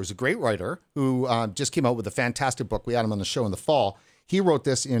Greer, who's a great writer, who just came out with a fantastic book. We had him on the show in the fall. He wrote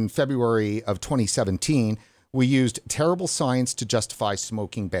this in February of 2017. We used terrible science to justify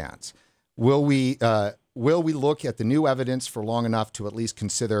smoking bans. Will we look at the new evidence for long enough to at least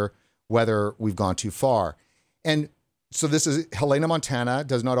consider whether we've gone too far? And so this is Helena, Montana,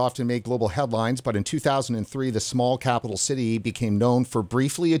 does not often make global headlines, but in 2003, the small capital city became known for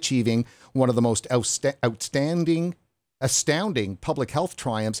briefly achieving one of the most astounding public health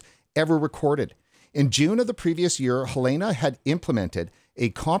triumphs ever recorded. In June of the previous year, Helena had implemented a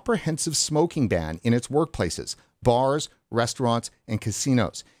comprehensive smoking ban in its workplaces, bars, restaurants, and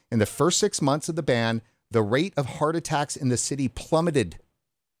casinos. In the first 6 months of the ban, the rate of heart attacks in the city plummeted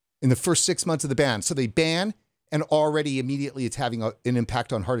in the first 6 months of the ban. So they ban, and already immediately it's having an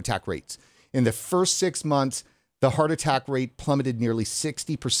impact on heart attack rates. In the first 6 months, the heart attack rate plummeted nearly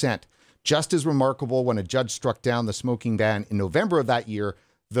 60%. Just as remarkable, when a judge struck down the smoking ban in November of that year,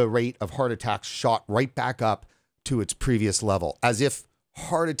 the rate of heart attacks shot right back up to its previous level, as if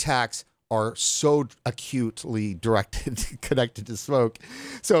heart attacks are so acutely connected to smoke.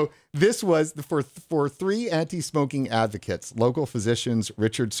 So this was for three anti-smoking advocates, local physicians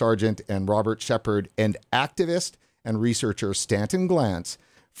Richard Sargent and Robert Shepard, and activist and researcher Stanton Glantz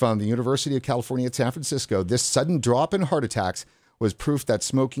from the University of California at San Francisco. This sudden drop in heart attacks was proof that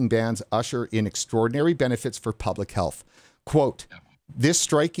smoking bans usher in extraordinary benefits for public health. Quote, this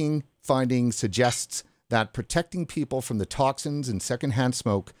striking finding suggests that protecting people from the toxins in secondhand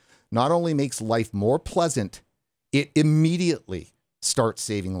smoke not only makes life more pleasant, it immediately starts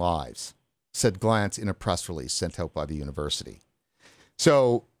saving lives, said Glantz in a press release sent out by the university.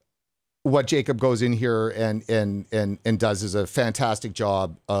 So what Jacob goes in here and does is a fantastic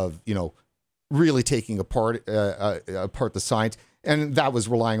job of, really taking apart the science. And that was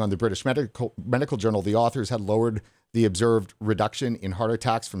relying on the British Medical Journal. The authors had lowered the observed reduction in heart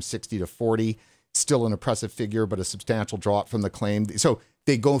attacks from 60 to 40. Still an impressive figure, but a substantial drop from the claim. So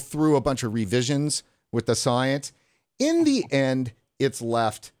they go through a bunch of revisions with the science. In the end, it's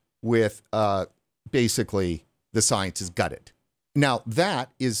left with basically the science is gutted. Now, that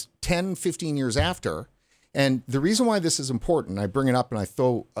is 10, 15 years after. And the reason why this is important, I bring it up and I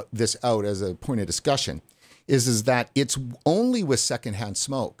throw this out as a point of discussion, is that it's only with secondhand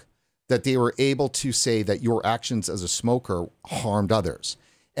smoke that they were able to say that your actions as a smoker harmed others.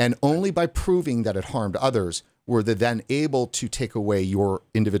 And only by proving that it harmed others were they then able to take away your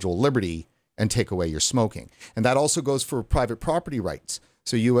individual liberty and take away your smoking. And that also goes for private property rights.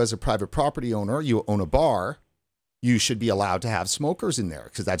 So you as a private property owner, you own a bar, you should be allowed to have smokers in there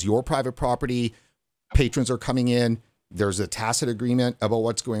because that's your private property. Patrons are coming in. There's a tacit agreement about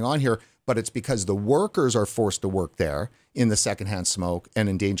what's going on here, but it's because the workers are forced to work there in the secondhand smoke and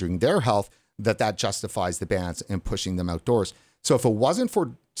endangering their health that justifies the bans and pushing them outdoors. So if it wasn't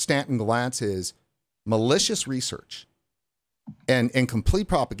for Stanton Glantz's malicious research and complete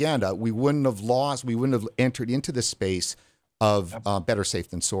propaganda, we wouldn't have entered into this space of better safe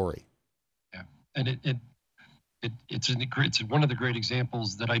than sorry. Yeah, and it's one of the great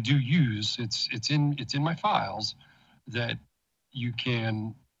examples that I do use. It's in my files that you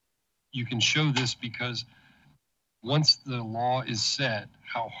can show this, because once the law is set,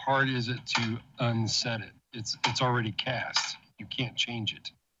 how hard is it to unset it? It's already cast. You can't change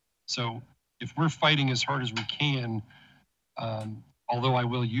it. So if we're fighting as hard as we can, although I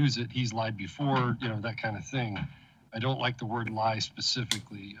will use it, he's lied before, that kind of thing. I don't like the word lie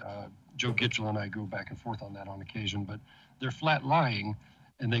specifically. Joe Gitchell and I go back and forth on that on occasion, but they're flat lying,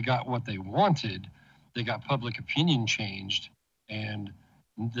 and they got what they wanted. They got public opinion changed, and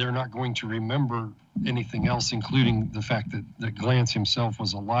they're not going to remember anything else, including the fact that Glantz himself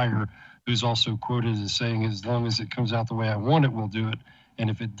was a liar, who's also quoted as saying, as long as it comes out the way I want it, we'll do it. And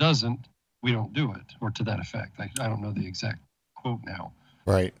if it doesn't, we don't do it, or to that effect. I don't know the exact quote now.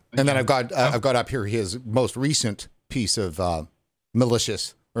 Right. But and then I've got up here his most recent piece of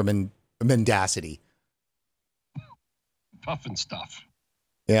malicious or mendacity. Puffin stuff.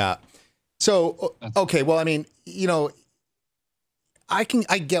 Yeah. So, okay. Well, I mean, I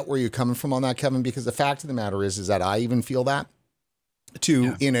get where you're coming from on that, Kevin, because the fact of the matter is that I even feel that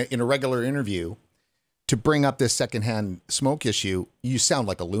in a regular interview to bring up this secondhand smoke issue, you sound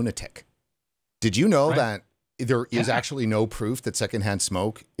like a lunatic. Did you know that there is actually no proof that secondhand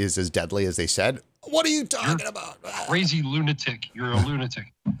smoke is as deadly as they said? What are you talking about? Crazy lunatic. You're a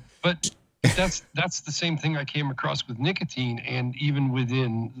lunatic. But that's the same thing I came across with nicotine, and even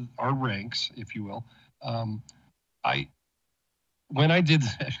within our ranks, if you will. When I did,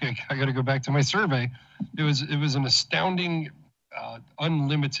 I got to go back to my survey. It was an astounding,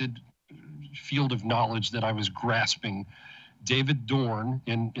 unlimited field of knowledge that I was grasping. David Dorn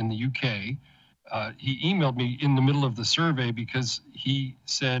in the UK, he emailed me in the middle of the survey because he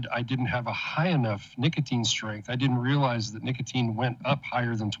said I didn't have a high enough nicotine strength. I didn't realize that nicotine went up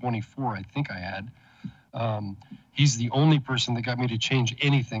higher than 24, I think I had. He's the only person that got me to change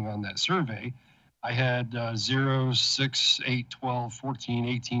anything on that survey. I had 0, 6, 8, 12, 14,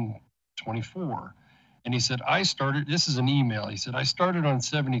 18, 24. And he said, this is an email. He said, I started on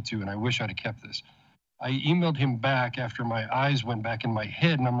 72, and I wish I'd have kept this. I emailed him back after my eyes went back in my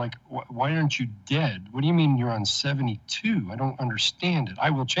head, and I'm like, why aren't you dead? What do you mean you're on 72? I don't understand it.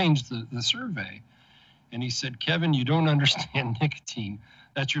 I will change the survey. And he said, Kevin, you don't understand nicotine.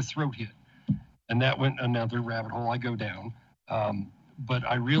 That's your throat hit. And that went another rabbit hole I go down. But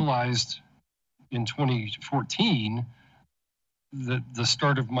I realized in 2014 that the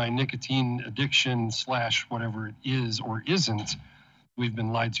start of my nicotine addiction / whatever it is or isn't, we've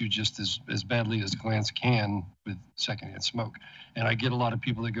been lied to just as badly as Glantz can with secondhand smoke. And I get a lot of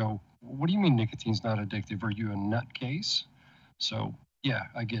people that go, what do you mean nicotine's not addictive? Are you a nutcase? So yeah,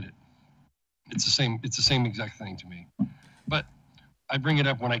 I get it. It's the same exact thing to me. But I bring it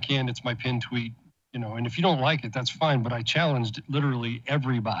up when I can. It's my pinned tweet, and if you don't like it, that's fine. But I challenged literally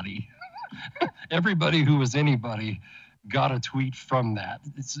everybody. Everybody who was anybody got a tweet from that.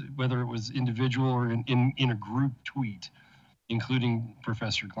 It's whether it was individual or in a group tweet, including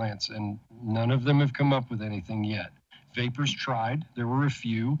Professor Glantz, and none of them have come up with anything yet. Vapors tried. There were a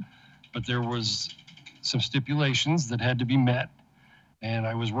few, but there was some stipulations that had to be met. And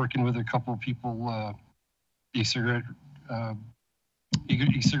I was working with a couple of people, e-cigarette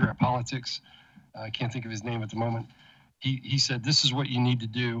politics. I can't think of his name at the moment. He said, this is what you need to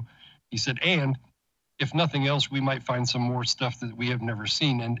do. He said, and if nothing else, we might find some more stuff that we have never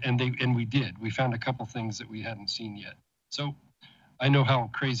seen. And we did. We found a couple things that we hadn't seen yet. So I know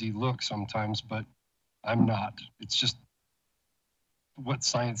how crazy looks sometimes, but I'm not. It's just what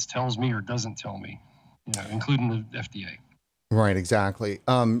science tells me or doesn't tell me, including the FDA. Right, exactly.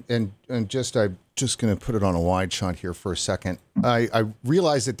 And just I'm just going to put it on a wide shot here for a second. I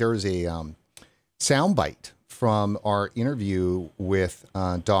realized that there is a soundbite from our interview with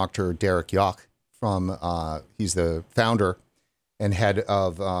Dr. Derek Yoch from he's the founder and head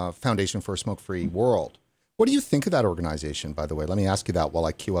of Foundation for a Smoke-Free World. What do you think of that organization, by the way? Let me ask you that while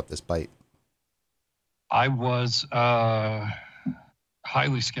I queue up this bite. I was highly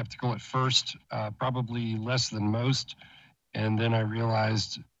skeptical at first, probably less than most. And then I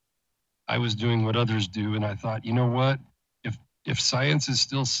realized I was doing what others do. And I thought, you know what? If science is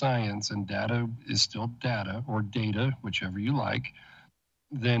still science and data is still data, or data, whichever you like,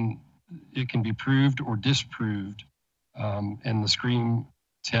 then it can be proved or disproved. And the SCREAM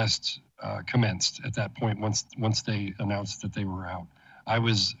tests commenced at that point once they announced that they were out. I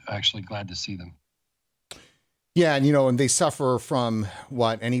was actually glad to see them. Yeah, and, you know, and they suffer from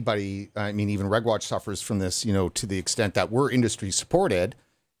what anybody, I mean, even RegWatch suffers from this, you know, to the extent that we're industry supported.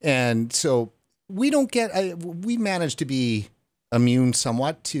 And so we don't get, we manage to be immune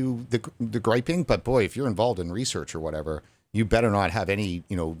somewhat to the griping, but boy, if you're involved in research or whatever, you better not have any,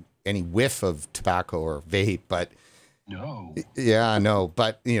 you know, any whiff of tobacco or vape. But no, yeah, no,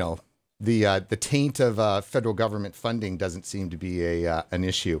 but you know, the taint of federal government funding doesn't seem to be an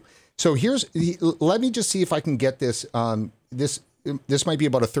issue. So let me just see if I can get this. This might be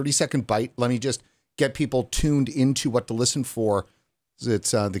about a 30-second bite. Let me just get people tuned into what to listen for.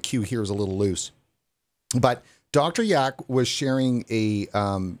 It's the cue here is a little loose, but Dr. Yoch was sharing a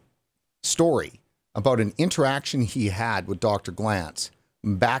story about an interaction he had with Dr. Glantz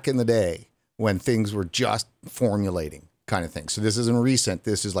back in the day when things were just formulating, kind of thing. So this isn't recent.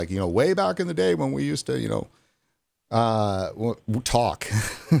 This is like, you know, way back in the day when we used to, you know, talk.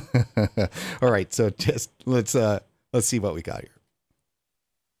 All right, so just let's see what we got here.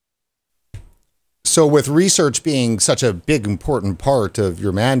 So with research being such a big important part of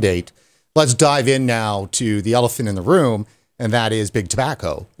your mandate, let's dive in now to the elephant in the room, and that is big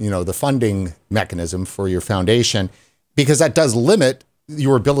tobacco, you know, the funding mechanism for your foundation, because that does limit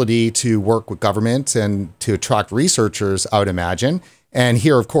your ability to work with government and to attract researchers, I would imagine. And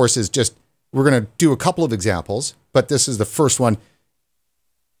here, of course, is just, we're going to do a couple of examples, but this is the first one.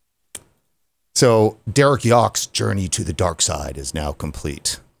 So Derek Yoch's journey to the dark side is now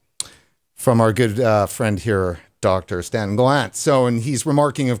complete. From our good friend here, Dr. Stanton Glantz. So, and he's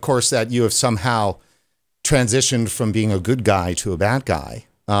remarking, of course, that you have somehow transitioned from being a good guy to a bad guy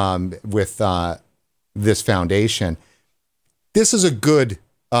with this foundation. This is a good,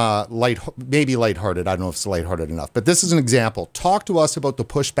 maybe lighthearted. I don't know if it's lighthearted enough, but this is an example. Talk to us about the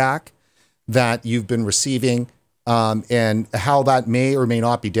pushback that you've been receiving and how that may or may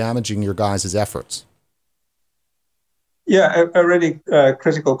not be damaging your guys' efforts. Yeah, a really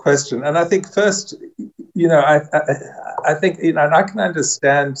critical question. And I think first, you know, I think, you know, and I can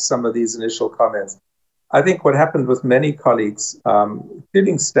understand some of these initial comments. I think what happened with many colleagues,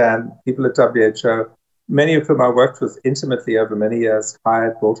 including Stan, people at WHO, many of whom I worked with intimately over many years,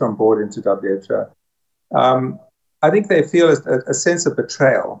 hired, brought on board into WHO. I think they feel a sense of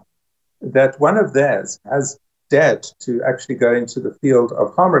betrayal that one of theirs has dared to actually go into the field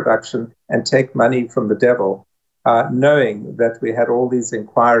of harm reduction and take money from the devil, knowing that we had all these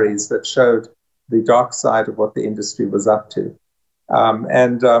inquiries that showed the dark side of what the industry was up to.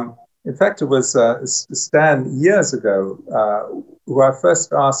 In fact, it was Stan years ago who I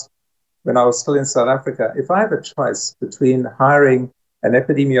first asked when I was still in South Africa, if I have a choice between hiring an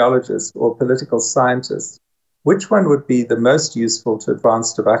epidemiologist or political scientist, which one would be the most useful to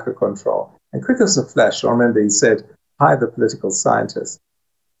advance tobacco control? And quick as a flash, I remember he said, hire the political scientist.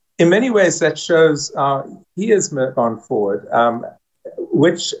 In many ways, that shows he has gone forward,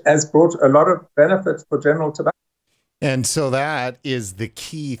 which has brought a lot of benefit for general tobacco. And so that is the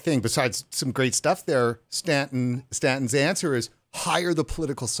key thing. Besides some great stuff there, Stanton's answer is hire the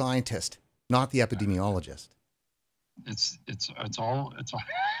political scientist, not the epidemiologist. It's all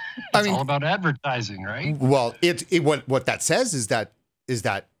all about advertising, right? Well, what that says is that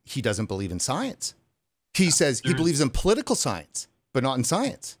he doesn't believe in science. He says he believes in political science, but not in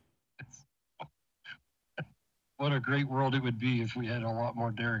science. What a great world it would be if we had a lot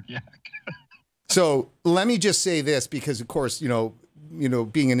more Derek Yoch. So let me just say this, because of course, you know,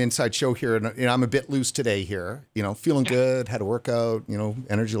 being an inside show here, and I'm a bit loose today here, you know, feeling good, had a workout, you know,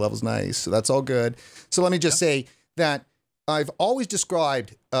 energy level's nice. So that's all good. So let me just say that I've always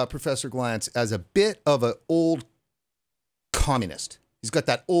described Professor Glantz as a bit of an old communist. He's got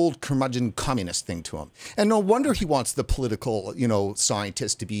that old curmudgeon communist thing to him. And no wonder he wants the political, you know,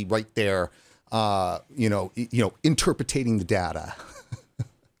 scientist to be right there, interpreting the data.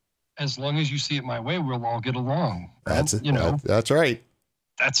 as long as you see it my way, we'll all get along. That's you know, that's right.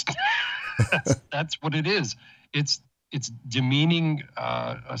 That's that's what it is. It's demeaning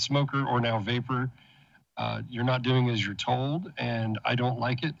a smoker or now vapor. You're not doing as you're told, and I don't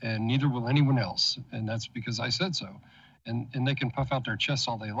like it, and neither will anyone else. And that's because I said so. And they can puff out their chests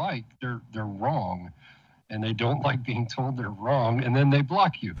all they like. They're wrong, and they don't like being told they're wrong, and then they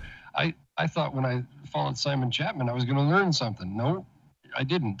block you. I thought when I followed Simon Chapman, I was going to learn something. No, I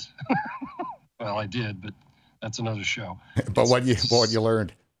didn't. Well, I did, but that's another show. But what you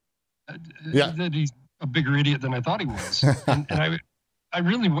learned? That he's a bigger idiot than I thought he was. and I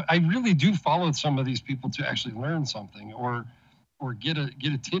really do follow some of these people to actually learn something or get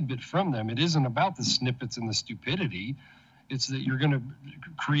a tidbit from them. It isn't about the snippets and the stupidity. It's that you're going to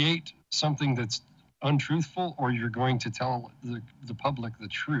create something that's untruthful, or you're going to tell the public the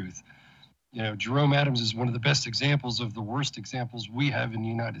truth. You know, Jerome Adams is one of the best examples of the worst examples we have in the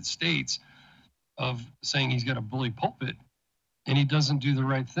United States of saying he's got a bully pulpit and he doesn't do the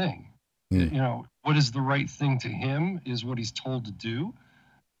right thing. You know, what is the right thing to him is what he's told to do,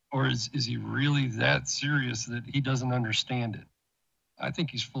 or is he really that serious that he doesn't understand it? I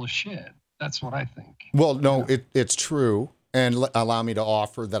think he's full of shit. That's what I think. Well, no, it's true. And allow me to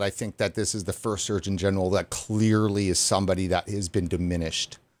offer that I think that this is the first Surgeon General that clearly is somebody that has been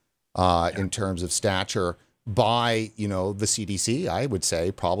diminished in terms of stature by, you know, the CDC, I would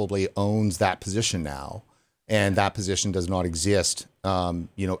say, probably owns that position now. And that position does not exist,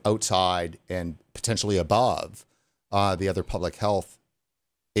 you know, outside and potentially above the other public health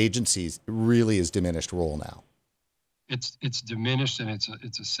agencies. It really is diminished role now. It's diminished, and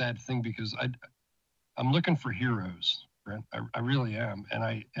it's a sad thing because I'm looking for heroes, Brent. I really am,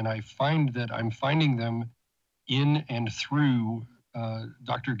 and I find that I'm finding them in and through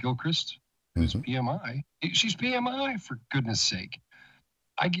Dr. Gilchrist, who's PMI. She's PMI, for goodness sake.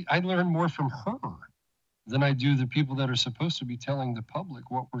 I learn more from her than I do the people that are supposed to be telling the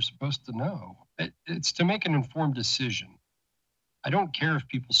public what we're supposed to know. It's to make an informed decision. I don't care if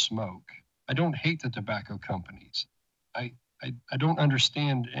people smoke. I don't hate the tobacco companies. I don't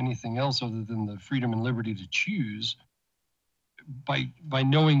understand anything else other than the freedom and liberty to choose by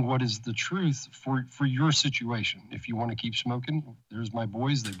knowing what is the truth for your situation. If you want to keep smoking, there's my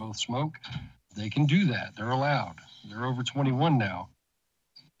boys. They both smoke. They can do that. They're allowed. They're over 21 now.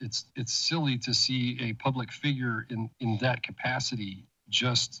 It's silly to see a public figure in that capacity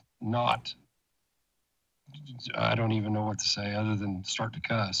just not, I don't even know what to say other than start to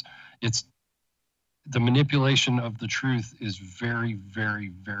cuss. It's the manipulation of the truth is very,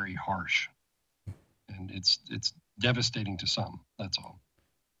 very, very harsh. And it's devastating to some, that's all.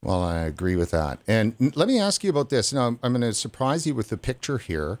 Well, I agree with that. And let me ask you about this. Now, I'm going to surprise you with the picture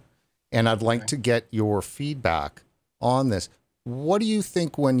here, and I'd like to get your feedback on this. What do you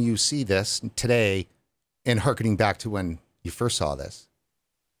think when you see this today and hearkening back to when you first saw this?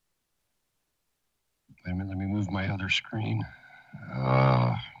 Let me move my other screen.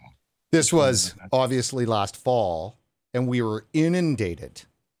 This was obviously last fall, and we were inundated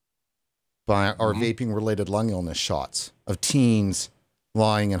by our vaping-related lung illness shots of teens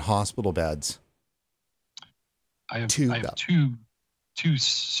lying in hospital beds. I have two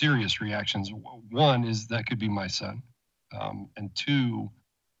serious reactions. One is that could be my son. And two,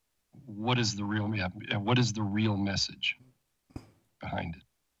 what is the real message behind it?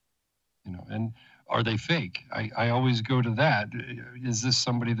 You know, and are they fake? I always go to that. Is this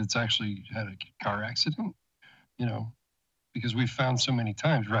somebody that's actually had a car accident? You know, because we've found so many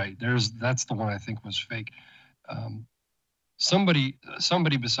times, right? That's the one I think was fake. Somebody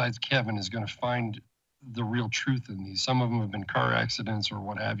besides Kevin is going to find the real truth in these. Some of them have been car accidents or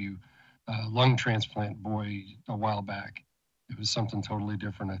what have you. Lung transplant boy a while back. It was something totally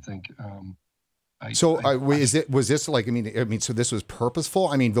different, I think. Was this like, I mean, so this was purposeful?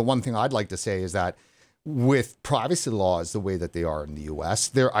 I mean, the one thing I'd like to say is that with privacy laws the way that they are in the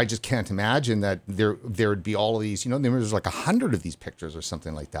US, I just can't imagine that there would be all of these, you know, there was like 100 of these pictures or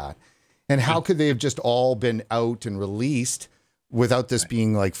something like that. And how could they have just all been out and released without this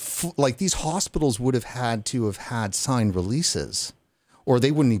being like these hospitals would have had to have had signed releases, or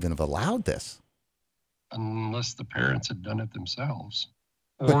they wouldn't even have allowed this. Unless the parents had done it themselves.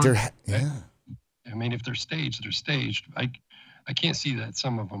 But I mean, if they're staged, they're staged. I can't see that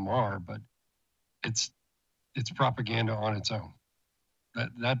some of them are, but it's propaganda on its own.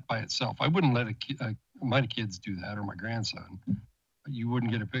 That by itself, I wouldn't let my kids do that, or my grandson. You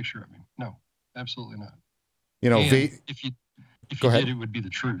wouldn't get a picture of him. No, absolutely not. You know, if you did, it would be the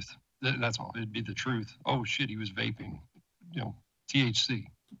truth. That's all. It'd be the truth. Oh shit, he was vaping. You know, THC.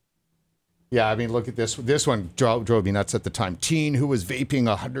 Yeah, I mean, look at this. This one drove me nuts at the time. Teen who was vaping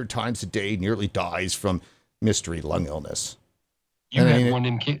 100 times a day nearly dies from mystery lung illness. You had one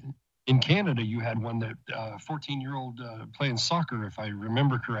in Canada. You had one that 14-year-old playing soccer, if I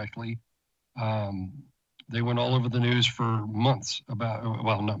remember correctly. They went all over the news for months about,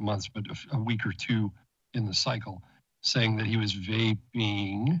 well, not months, but a week or two in the cycle, saying that he was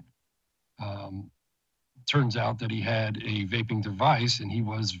vaping. Turns out that he had a vaping device and he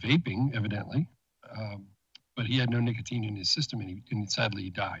was vaping, evidently, but he had no nicotine in his system, and sadly he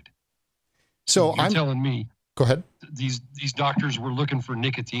died. So you're telling me, go ahead. These doctors were looking for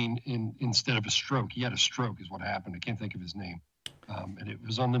nicotine instead of a stroke. He had a stroke, is what happened. I can't think of his name, and it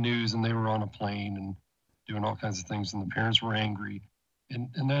was on the news, and they were on a plane and doing all kinds of things, and the parents were angry,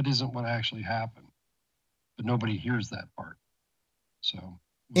 and that isn't what actually happened. But nobody hears that part. So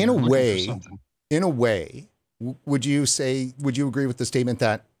in a way, would you agree with the statement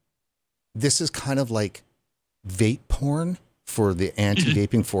that this is kind of like vape porn for the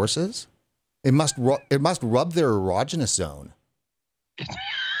anti-vaping forces? It must rub their erogenous zone.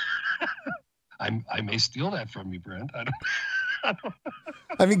 I may steal that from you, Brent.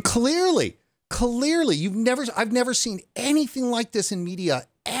 I mean, clearly, I've never seen anything like this in media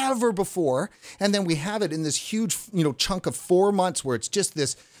ever before. And then we have it in this huge, chunk of 4 months where it's just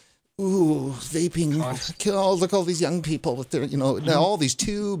this, ooh, vaping, oh, look at all these young people with their, all these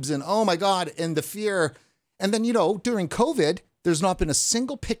tubes and oh my God, and the fear. And then, during COVID, there's not been a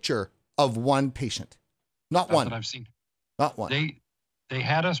single picture of one patient. Not one. That I've seen. Not one. They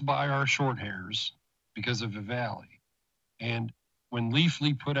had us buy our short hairs because of EVALI. And when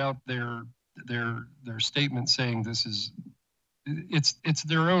Leafly put out their statement saying it's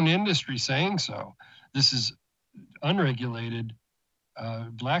their own industry saying so. This is unregulated,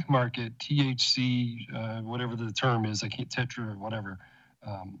 black market, THC, whatever the term is, I can't, tetra, whatever,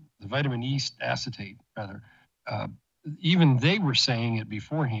 the vitamin E acetate, rather. Even they were saying it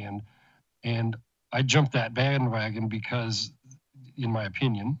beforehand, and I jumped that bandwagon because, in my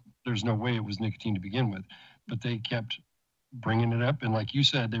opinion, there's no way it was nicotine to begin with, but they kept bringing it up, and like you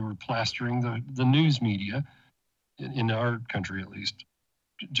said, they were plastering the news media, in our country at least,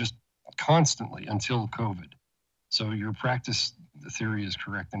 just constantly until COVID. So your practice theory is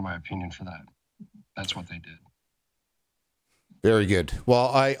correct, in my opinion, for that. That's what they did. Very good.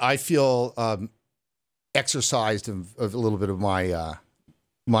 Well, I feel exercised of a little bit of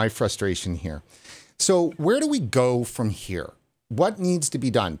my frustration here. So where do we go from here? What needs to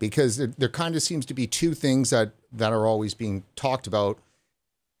be done? Because there kind of seems to be two things that are always being talked about,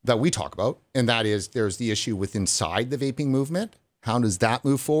 that we talk about, and that is there's the issue with inside the vaping movement. How does that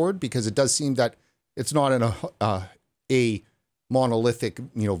move forward? Because it does seem that it's not in a monolithic,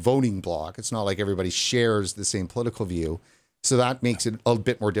 voting block. It's not like everybody shares the same political view. So that makes it a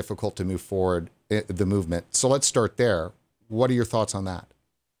bit more difficult to move forward the movement. So let's start there. What are your thoughts on that?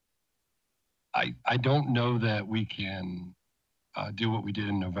 I don't know that we can do what we did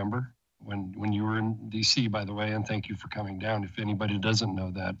in November when you were in DC, by the way, and thank you for coming down. If anybody doesn't know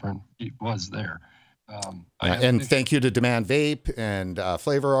that, Brent, it was there. And thank you to Demand Vape and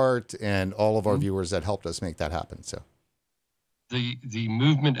Flavor Art and all of our viewers that helped us make that happen. So the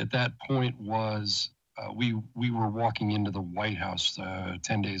movement at that point was we were walking into the White House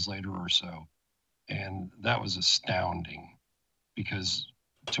 10 days later or so, and that was astounding because,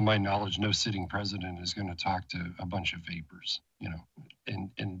 to my knowledge, no sitting president is going to talk to a bunch of vapors,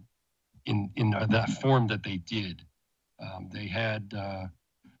 and in that form that they did. They had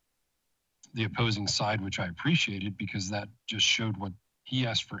the opposing side, which I appreciated because that just showed what he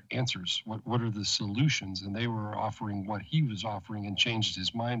asked for answers. What are the solutions? And they were offering what he was offering and changed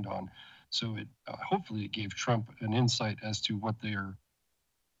his mind on. So it hopefully it gave Trump an insight as to what they're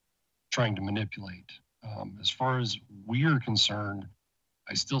trying to manipulate. As far as we're concerned,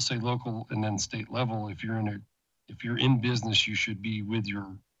 I still say local and then state level. If you're in business, you should be with your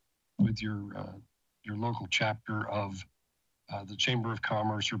local chapter of the Chamber of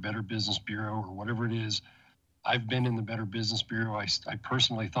Commerce or Better Business Bureau or whatever it is. I've been in the Better Business Bureau. I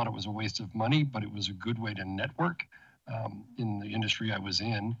personally thought it was a waste of money, but it was a good way to network in the industry I was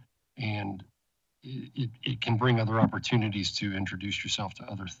in, and it can bring other opportunities to introduce yourself to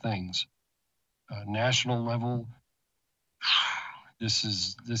other things. National level, this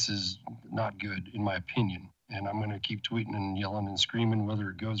is not good in my opinion, and I'm going to keep tweeting and yelling and screaming whether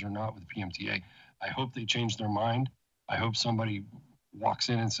it goes or not with PMTA. I hope they change their mind. I hope somebody walks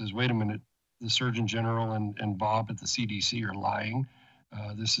in and says, wait a minute, the Surgeon General and Bob at the CDC are lying.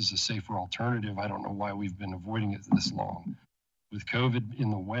 This is a safer alternative. I don't know why we've been avoiding it this long. With COVID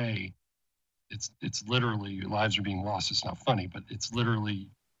in the way, it's literally, lives are being lost. It's not funny, but it's literally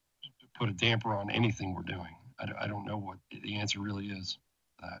put a damper on anything we're doing. I don't know what the answer really is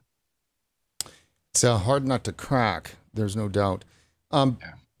to that. It's a hard nut to crack. There's no doubt. Yeah.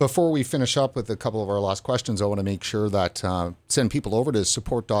 Before we finish up with a couple of our last questions, I want to make sure that send people over to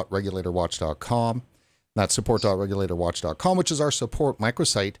support.regulatorwatch.com. That's support.regulatorwatch.com, which is our support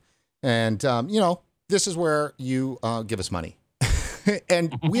microsite. And, this is where you give us money.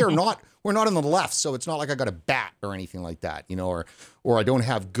 And we're not on the left, so it's not like I got a bat or anything like that, or I don't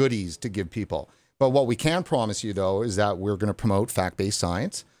have goodies to give people. But what we can promise you, though, is that we're going to promote fact-based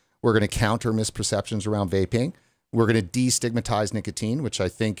science. We're going to counter misperceptions around vaping. We're going to destigmatize nicotine, which I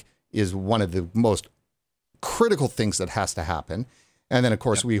think is one of the most critical things that has to happen. And then, of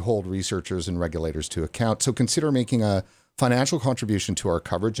course, we hold researchers and regulators to account. So consider making a financial contribution to our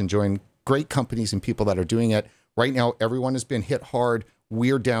coverage and join great companies and people that are doing it. Right now, everyone has been hit hard.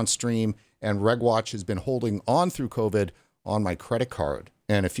 We're downstream, and RegWatch has been holding on through COVID on my credit card,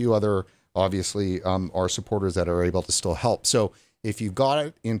 and a few other, obviously, our supporters that are able to still help. So if you've got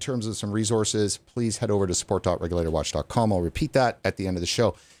it in terms of some resources, please head over to support.regulatorwatch.com. I'll repeat that at the end of the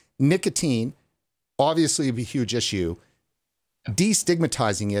show. Nicotine, obviously a huge issue.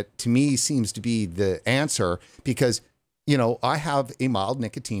 Destigmatizing it, to me, seems to be the answer because, I have a mild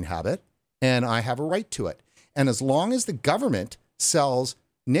nicotine habit and I have a right to it. And as long as the government sells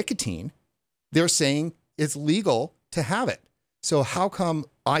nicotine, they're saying it's legal to have it. So how come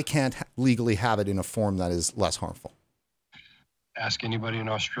I can't legally have it in a form that is less harmful? Ask anybody in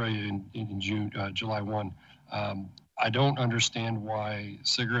Australia in July 1. I don't understand why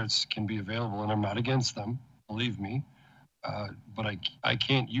cigarettes can be available, and I'm not against them, believe me. But I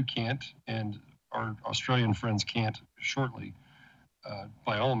can't, you can't, and our Australian friends can't shortly.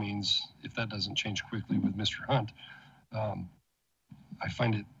 By all means, if that doesn't change quickly with Mr. Hunt, I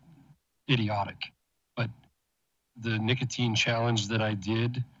find it idiotic. But the nicotine challenge that I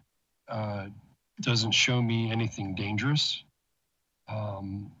did doesn't show me anything dangerous.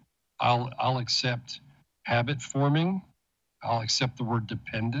 I'll accept habit forming. I'll accept the word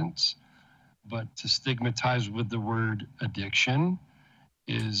dependence, but to stigmatize with the word addiction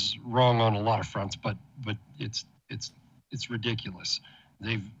is wrong on a lot of fronts. But it's ridiculous.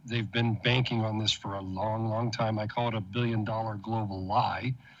 They've been banking on this for a long time. I call it $1 billion global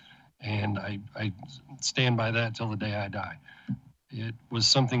lie, and I stand by that till the day I die. It was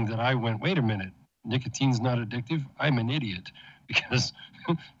something that I went, wait a minute, nicotine's not addictive? I'm an idiot,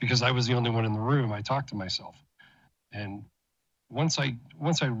 because I was the only one in the room. I talked to myself. And once I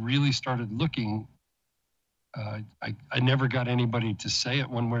really started looking, I never got anybody to say it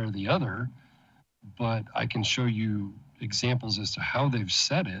one way or the other, but I can show you examples as to how they've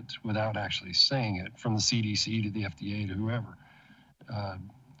said it without actually saying it, from the CDC to the FDA to whoever.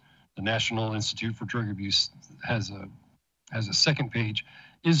 The National Institute for Drug Abuse has a second page.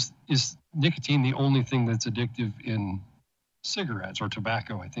 Is nicotine the only thing that's addictive in cigarettes or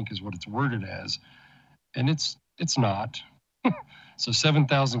tobacco, I think is what it's worded as. And it's not. So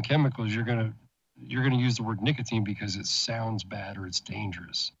 7,000 chemicals, you're gonna use the word nicotine because it sounds bad or it's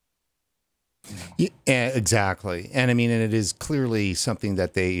dangerous. Yeah, exactly. And I mean, and it is clearly something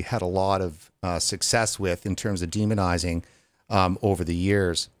that they had a lot of success with in terms of demonizing over the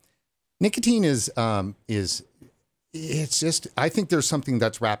years. Nicotine is it's just, I think there's something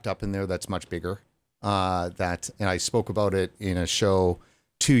that's wrapped up in there that's much bigger. And I spoke about it in a show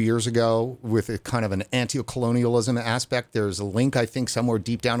 2 years ago with a kind of an anti-colonialism aspect. There's a link, I think, somewhere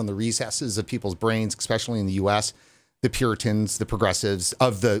deep down in the recesses of people's brains, especially in the US, the Puritans, the progressives,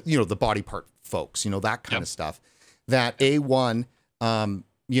 of the, the body part folks, that kind of stuff. That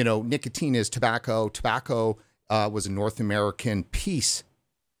nicotine is tobacco. Tobacco was a North American peace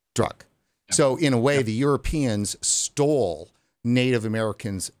drug. So in a way, the Europeans stole Native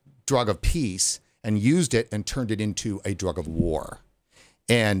Americans' drug of peace and used it and turned it into a drug of war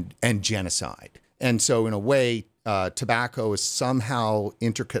and genocide. And so in a way, tobacco is somehow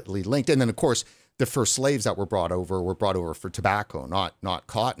intricately linked. And then, of course, the first slaves that were brought over for tobacco, not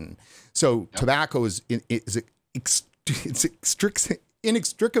cotton. So tobacco is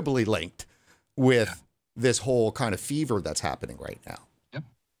inextricably linked with this whole kind of fever that's happening right now. Yep,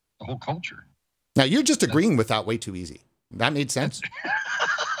 the whole culture. Now, you're just agreeing with that way too easy. That made sense.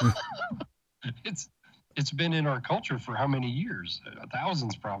 It's been in our culture for how many years?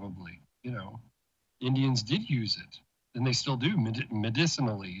 Thousands, probably. Indians did use it, and they still do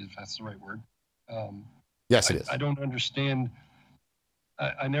medicinally, if that's the right word. Yes, it is. I don't understand.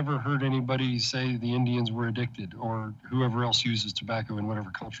 I never heard anybody say the Indians were addicted, or whoever else uses tobacco in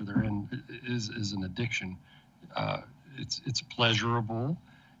whatever culture they're in is an addiction. It's pleasurable.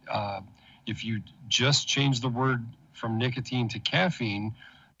 If you just change the word from nicotine to caffeine,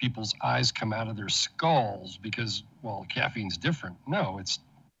 people's eyes come out of their skulls because, well, caffeine's different. No,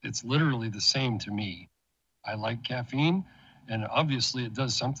 it's literally the same to me. I like caffeine, and obviously it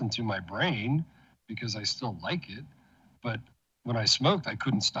does something to my brain because I still like it. But when I smoked, I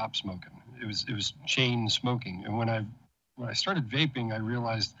couldn't stop smoking. It was chain smoking. And when I started vaping, I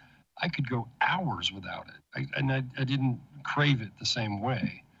realized I could go hours without it. I didn't crave it the same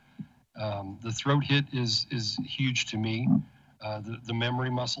way. The throat hit is huge to me. The memory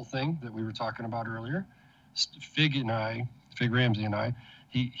muscle thing that we were talking about earlier. Fig Ramsey and I,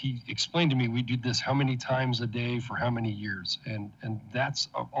 he explained to me we did this how many times a day for how many years, and that's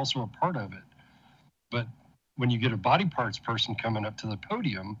also a part of it. But when you get a body parts person coming up to the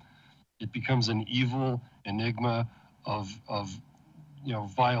podium, it becomes an evil enigma of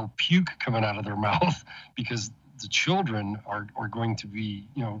vile puke coming out of their mouth because the children are going to be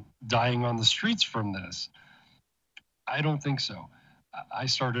dying on the streets from this. I don't think so. I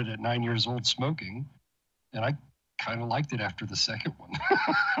started at 9 years old smoking, and I kind of liked it after the second one.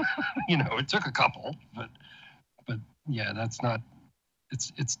 It took a couple, but yeah,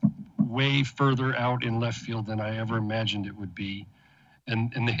 it's way further out in left field than I ever imagined it would be.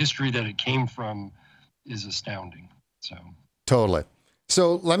 And the history that it came from is astounding. So totally.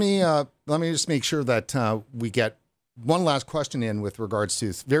 So let me just make sure that we get one last question in with regards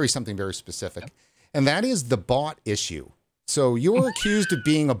to something very specific. Yep. And that is the bot issue. So you were accused of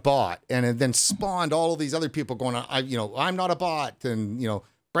being a bot, and it then spawned all of these other people going, I'm not a bot, and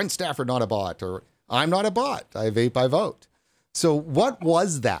Brent Stafford not a bot, or I'm not a bot, I vape, I vote. So what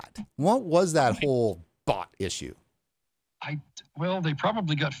was that? What was that whole bot issue? Well, they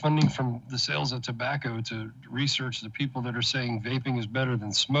probably got funding from the sales of tobacco to research the people that are saying vaping is better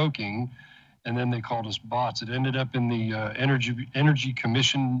than smoking, and then they called us bots. It ended up in the Energy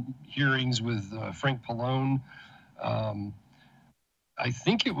Commission hearings with Frank Pallone. I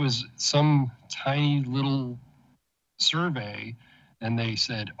think it was some tiny little survey, and they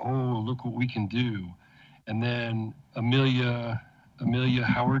said, "Oh, look what we can do." And then Amelia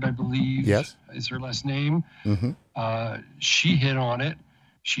Howard, I believe, yes, is her last name. Mm-hmm. She hit on it.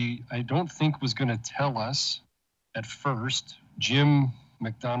 I don't think was going to tell us at first. Jim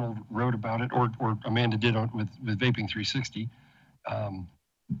McDonald wrote about it, or Amanda did with Vaping 360.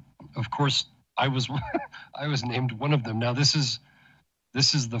 Of course, I was named one of them. Now this is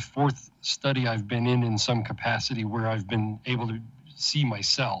the fourth study I've been in some capacity where I've been able to see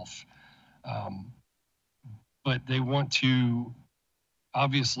myself. But they want to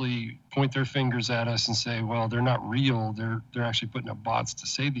obviously point their fingers at us and say, well, they're not real. They're actually putting up bots to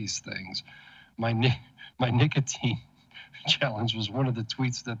say these things. My nicotine challenge was one of the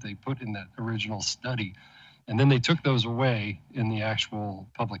tweets that they put in that original study. And then they took those away in the actual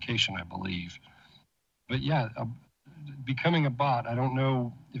publication, I believe. But yeah, becoming a bot, I don't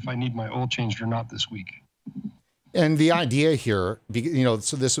know if I need my oil changed or not this week. And the idea here,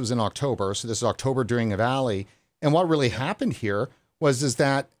 so this was in October. So this is October during EVALI. And what really happened here is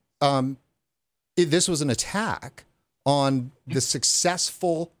that this was an attack on the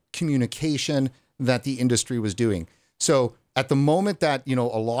successful communication that the industry was doing. So at the moment that, a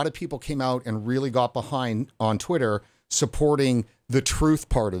lot of people came out and really got behind on Twitter supporting the truth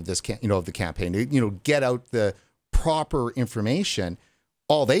part of this, of the campaign, get out the proper information,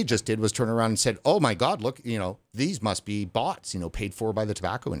 all they just did was turn around and said, oh my God, look, these must be bots, paid for by the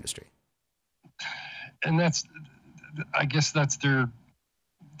tobacco industry. And I guess that's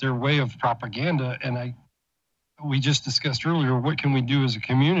their way of propaganda. And we just discussed earlier, what can we do as a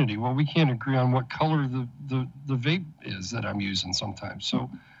community? Well, we can't agree on what color the vape is that I'm using sometimes. So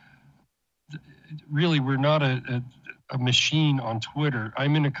really, we're not a machine on Twitter.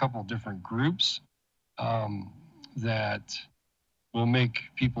 I'm in a couple different groups that will make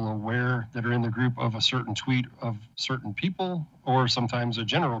people aware that are in the group of a certain tweet of certain people, or sometimes a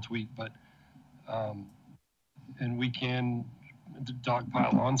general tweet, but and we can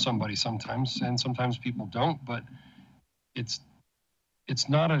dogpile on somebody sometimes, and sometimes people don't, but it's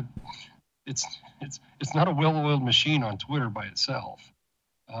not a well-oiled machine on Twitter by itself.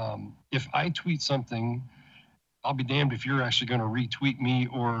 If I tweet something, I'll be damned if you're actually going to retweet me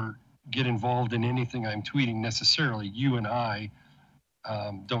or get involved in anything I'm tweeting necessarily. You and I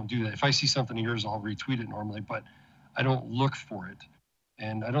don't do that. If I see something of yours, I'll retweet it normally, but I don't look for it.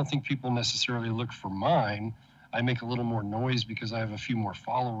 And I don't think people necessarily look for mine. I make a little more noise because I have a few more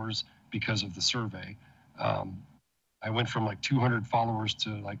followers because of the survey. I went from like 200 followers to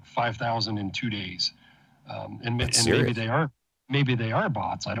like 5,000 in 2 days. And maybe they are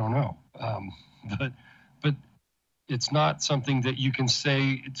bots. I don't know. But it's not something that you can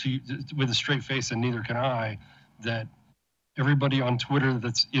say with a straight face, and neither can I, that everybody on Twitter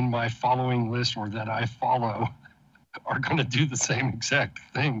that's in my following list or that I follow are going to do the same exact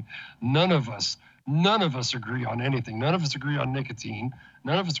thing. None of us agree on anything. None of us agree on nicotine.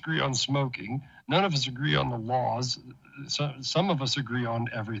 None of us agree on smoking. None of us agree on the laws. So, some of us agree on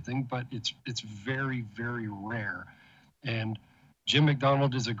everything, but it's very, very rare. And Jim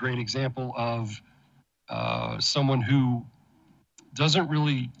McDonald is a great example of someone who doesn't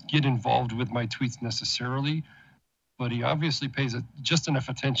really get involved with my tweets necessarily, but he obviously pays just enough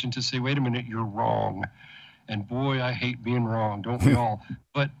attention to say, wait a minute, you're wrong. And boy, I hate being wrong, don't we all?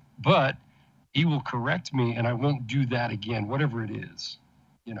 But he will correct me, and I won't do that again, whatever it is,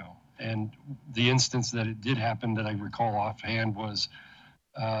 you know. And the instance that it did happen that I recall offhand was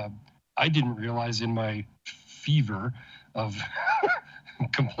I didn't realize in my fever of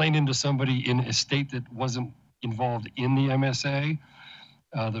complaining to somebody in a state that wasn't involved in the MSA,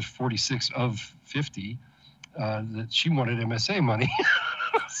 the 46 of 50, that she wanted MSA money.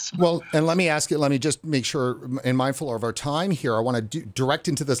 So, well, and let me ask you, let me just make sure, and mindful of our time here, I want to direct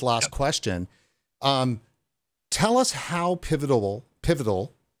into this last question. Tell us how pivotal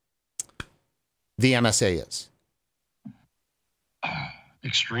the MSA is.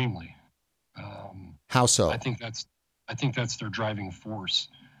 Extremely. How so? I think that's their driving force.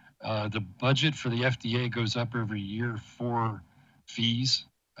 The budget for the FDA goes up every year for fees,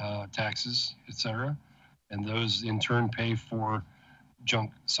 taxes, etc., and those in turn pay for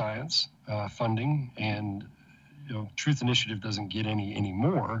junk science funding. And you know, Truth Initiative doesn't get any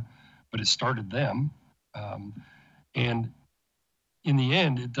more, but it started them. And in the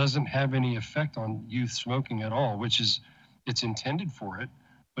end, it doesn't have any effect on youth smoking at all, which is, it's intended for it,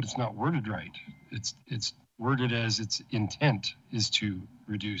 but it's not worded right. It's worded as its intent is to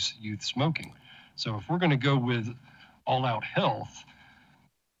reduce youth smoking. So if we're going to go with all-out health,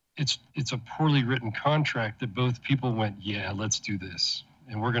 it's a poorly written contract that both people went, yeah, let's do this.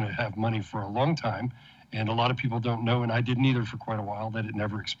 And we're going to have money for a long time. And a lot of people don't know, and I didn't either for quite a while, that it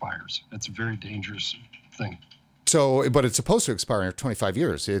never expires. That's a very dangerous thing. So, but it's supposed to expire in 25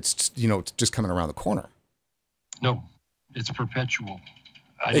 years. It's, you know, it's just coming around the corner. No, it's perpetual.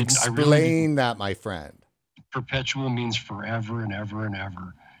 Explain that, my friend. Perpetual means forever and ever and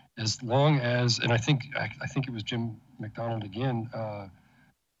ever. As long as, and I think it was Jim McDonald again,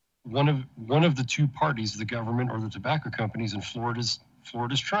 one of the two parties, the government or the tobacco companies, and Florida's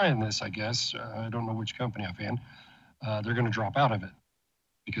trying this, I guess. I don't know which company offhand. They're going to drop out of it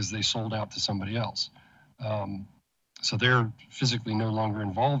because they sold out to somebody else. So they're physically no longer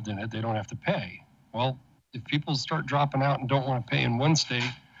involved in it. They don't have to pay. Well, if people start dropping out and don't want to pay in one state,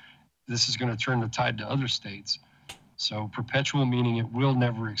 this is going to turn the tide to other states. So perpetual meaning it will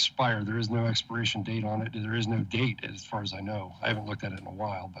never expire. There is no expiration date on it. There is no date as far as I know. I haven't looked at it in a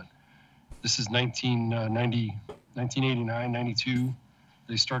while, but this is 1989, 92.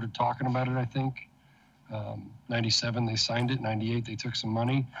 They started talking about it, I think. 97, they signed it. 98, they took some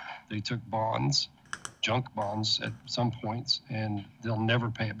money. They took bonds, junk bonds at some points, and they'll never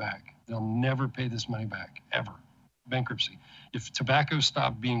pay it back. They'll never pay this money back, ever. Bankruptcy. If tobacco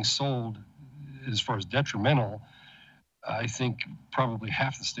stopped being sold as far as detrimental, I think probably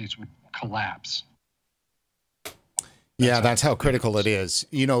half the states would collapse. Yeah, that's how critical it is.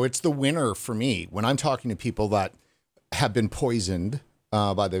 You know, it's the winner for me when I'm talking to people that have been poisoned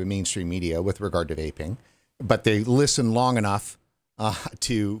by the mainstream media with regard to vaping, but they listen long enough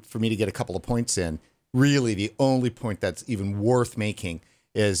for me to get a couple of points in. Really, the only point that's even worth making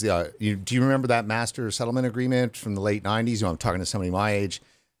is, do you remember that master settlement agreement from the late 90s? You know, I'm talking to somebody my age.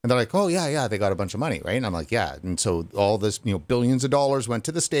 And they're like, oh, yeah, they got a bunch of money, right? And I'm like, yeah. And so all this, you know, billions of dollars went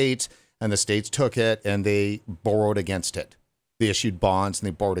to the states, and the states took it and they borrowed against it. They issued bonds and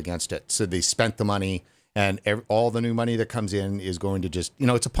they borrowed against it. So they spent the money, and all the new money that comes in is going to just, you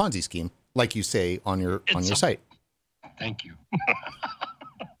know, it's a Ponzi scheme, like you say on your site. Thank you.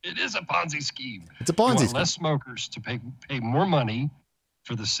 It is a Ponzi scheme. It's a Ponzi scheme. Less smokers to pay more money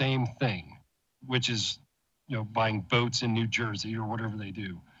for the same thing, which is, you know, buying boats in New Jersey or whatever they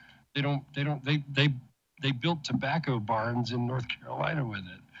do. They built tobacco barns in North Carolina with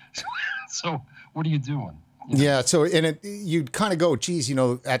it. So what are you doing? You know? Yeah. So, and you'd kind of go, geez, you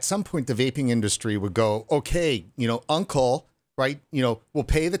know, at some point the vaping industry would go, okay, you know, uncle, right? You know, we'll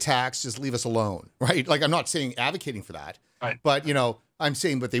pay the tax, just leave us alone, right? Like, I'm not saying advocating for that, right, but, you know, I'm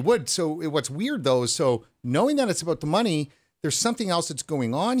saying what they would. So what's weird though, is so knowing that it's about the money, there's something else that's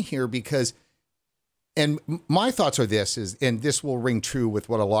going on here, because, and my thoughts are this is, and this will ring true with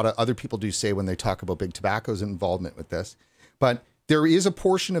what a lot of other people do say when they talk about big tobacco's involvement with this, but there is a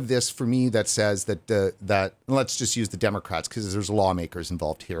portion of this for me that says that that let's just use the Democrats because there's lawmakers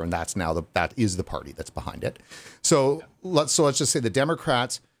involved here, and that is the party that's behind it. So let's just say the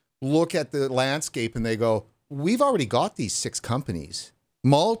Democrats look at the landscape and they go, we've already got these 6 companies,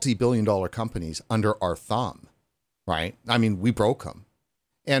 multi-billion-dollar companies under our thumb, right? I mean, we broke them.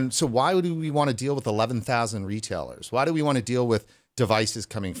 And so why do we want to deal with 11,000 retailers? Why do we want to deal with devices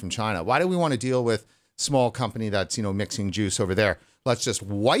coming from China? Why do we want to deal with small company that's, mixing juice over there? Let's just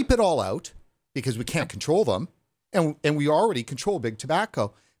wipe it all out because we can't control them. And we already control big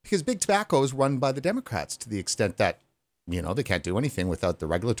tobacco because big tobacco is run by the Democrats to the extent that, they can't do anything without the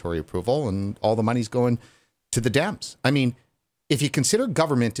regulatory approval and all the money's going to the Dems. I mean, if you consider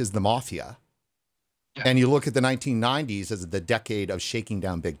government is the mafia, and you look at the 1990s as the decade of shaking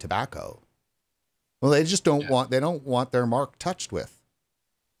down big tobacco, well, they just don't want their mark touched with.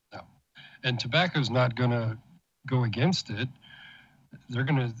 No. And tobacco's not going to go against it.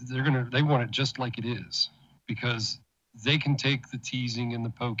 They want it just like it is because they can take the teasing and the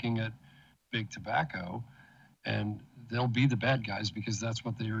poking at big tobacco and they'll be the bad guys because that's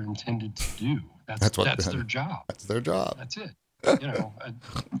what they're intended to do. That's their job. That's their job. That's it.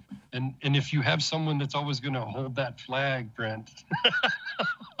 And if you have someone that's always going to hold that flag, Brent,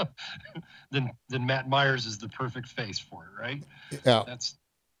 then Matt Myers is the perfect face for it, right? Yeah.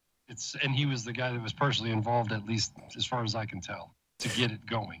 And he was the guy that was personally involved, at least as far as I can tell, to get it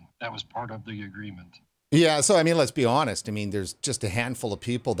going. That was part of the agreement. Yeah. So, I mean, let's be honest. I mean, there's just a handful of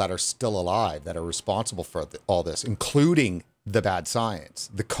people that are still alive that are responsible for all this, including the bad science,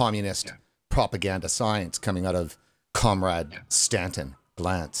 the communist propaganda science coming out of Comrade Stanton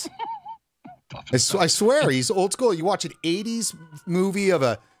Glantz. I swear, he's old school. You watch an 80s movie of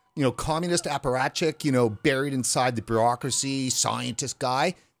a, communist apparatchik, buried inside the bureaucracy, scientist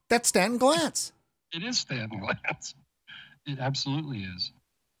guy. That's Stanton Glantz. It is Stanton Glantz. It absolutely is.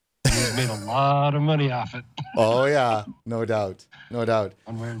 He's made a lot of money off it. Oh, yeah. No doubt. No doubt.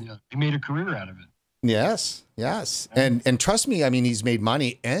 One way or the other. He made a career out of it. Yes. Yes. And trust me, I mean, he's made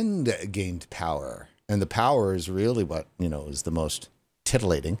money and gained power. And the power is really what, is the most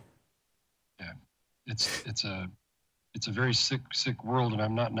titillating. Yeah. It's a very sick world, and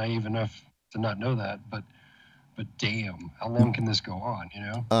I'm not naive enough to not know that, but damn, how long can this go on,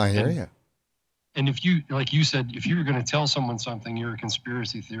 I hear you. And if you, like you said, if you're going to tell someone something, you're a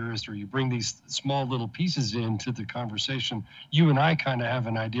conspiracy theorist, or you bring these small little pieces into the conversation, you and I kind of have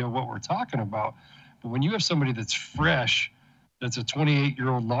an idea of what we're talking about. But when you have somebody that's fresh, that's a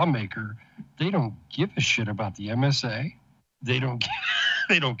 28-year-old lawmaker, they don't give a shit about the MSA. They don't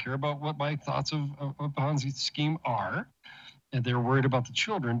care about what my thoughts of a Ponzi scheme are. And they're worried about the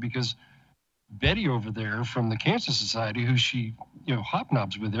children because Betty over there from the Cancer Society, who she,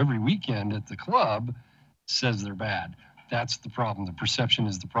 hobnobs with every weekend at the club, says they're bad. That's the problem. The perception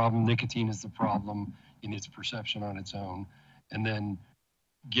is the problem. Nicotine is the problem in its perception on its own. And then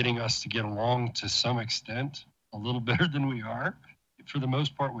getting us to get along to some extent, a little better than we are. For the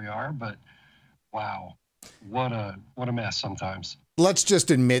most part, we are. But wow, what a mess sometimes. Let's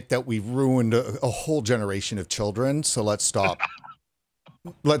just admit that we've ruined a whole generation of children. So let's stop.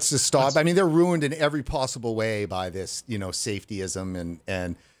 Let's just stop. I mean, they're ruined in every possible way by this, safetyism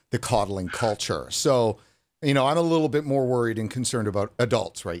and the coddling culture. So, I'm a little bit more worried and concerned about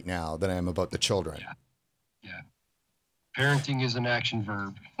adults right now than I am about the children. Yeah. Parenting is an action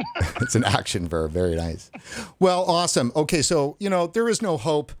verb. It's an action verb. Very nice. Well, awesome. Okay. So, there is no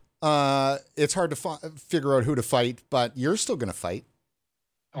hope. It's hard to figure out who to fight, but you're still going to fight.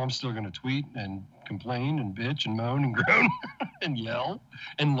 I'm still going to tweet and complain and bitch and moan and groan and yell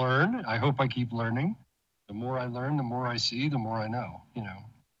and learn. I hope I keep learning. The more I learn, the more I see, the more I know,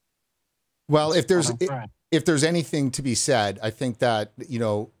 Well, if there's anything to be said, I think that,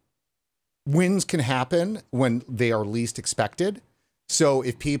 wins can happen when they are least expected. So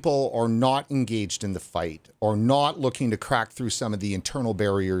if people are not engaged in the fight or not looking to crack through some of the internal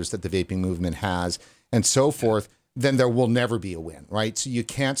barriers that the vaping movement has and so forth, then there will never be a win, right? So you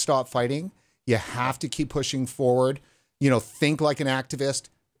can't stop fighting. You have to keep pushing forward. Think like an activist.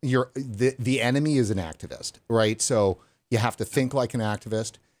 The enemy is an activist, right? So you have to think like an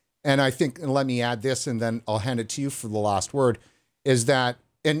activist. And I think, and let me add this, and then I'll hand it to you for the last word, is that,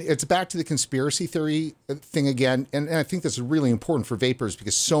 and it's back to the conspiracy theory thing again. And I think this is really important for vapors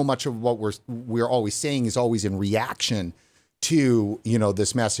because so much of what we're always saying is always in reaction to,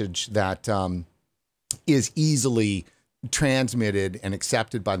 this message that is easily transmitted and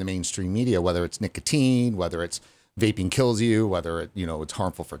accepted by the mainstream media, whether it's nicotine, whether it's vaping kills you, whether it's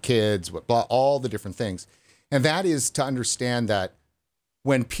harmful for kids, all the different things. And that is to understand that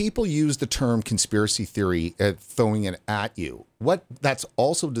when people use the term conspiracy theory, throwing it at you, what that's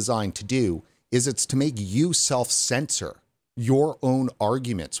also designed to do is it's to make you self-censor your own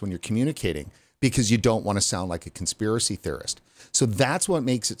arguments when you're communicating, because you don't want to sound like a conspiracy theorist. So that's what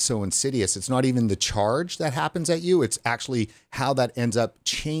makes it so insidious. It's not even the charge that happens at you. It's actually how that ends up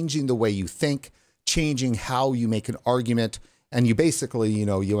changing the way you think, changing how you make an argument. And you basically,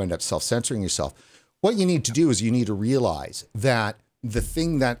 you end up self-censoring yourself. What you need to do is you need to realize that the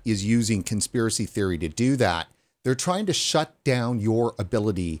thing that is using conspiracy theory to do that, they're trying to shut down your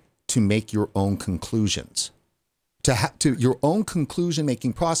ability to make your own conclusions, to your own conclusion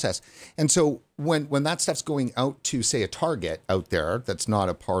making process. And so when that stuff's going out to, say, a target out there that's not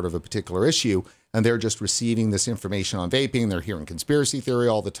a part of a particular issue, and they're just receiving this information on vaping, they're hearing conspiracy theory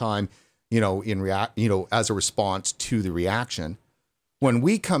all the time, as a response to the reaction. When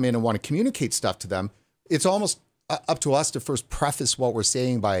we come in and want to communicate stuff to them, it's almost up to us to first preface what we're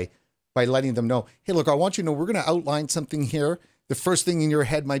saying by letting them know, hey, look, I want you to know we're going to outline something here. The first thing in your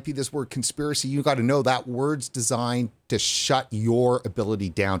head might be this word conspiracy. You got to know that word's designed to shut your ability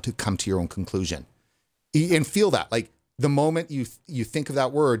down to come to your own conclusion. And feel that, like, the moment you think of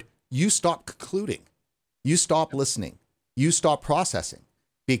that word, you stop concluding, you stop listening, you stop processing,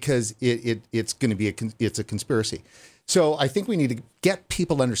 because it's going to be it's a conspiracy. So I think we need to get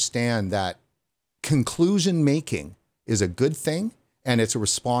people to understand that conclusion making is a good thing, and it's a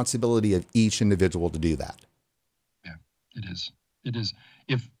responsibility of each individual to do that. Yeah, it is. It is.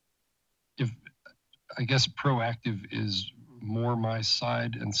 If I guess proactive is more my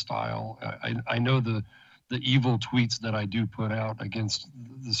side and style. I know the evil tweets that I do put out against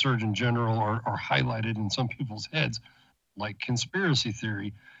the Surgeon General are highlighted in some people's heads like conspiracy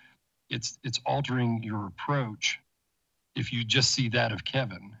theory. It's altering your approach if you just see that of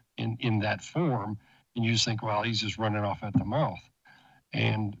Kevin in that form, and you just think, well, he's just running off at the mouth.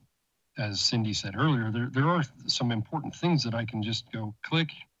 And as Cindy said earlier, there are some important things that I can just go click,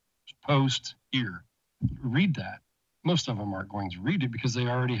 post, here, read that. Most of them aren't going to read it because they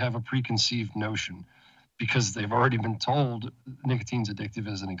already have a preconceived notion, because they've already been told nicotine's addictive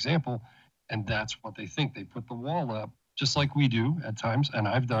as an example, and that's what they think. They put the wall up just like we do at times, and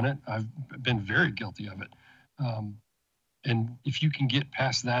I've done it. I've been very guilty of it. And if you can get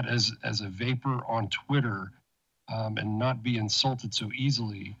past that as a vapor on Twitter, and not be insulted so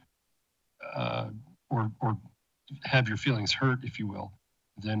easily, or have your feelings hurt, if you will,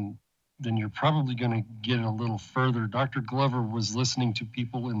 then you're probably going to get a little further. Dr. Glover was listening to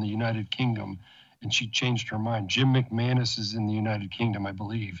people in the United Kingdom, and she changed her mind. Jim McManus is in the United Kingdom, I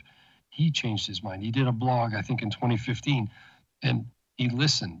believe. He changed his mind. He did a blog, I think, in 2015, and he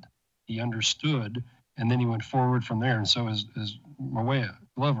listened. He understood, and then he went forward from there. And so is Maria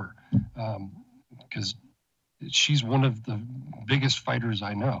Glover, because she's one of the biggest fighters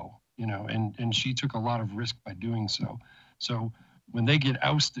I know, and she took a lot of risk by doing so. So when they get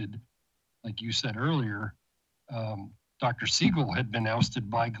ousted, like you said earlier, Dr. Siegel had been ousted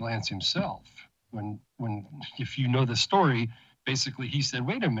by Glantz himself. When if you know the story, basically he said,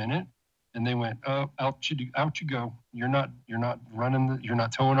 wait a minute. And they went, oh, out you go. You're not running, you're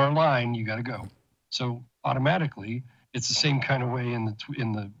not towing our line. You got to go. So automatically, it's the same kind of way in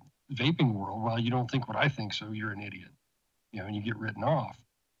the vaping world. Well, you don't think what I think, so you're an idiot, and you get written off.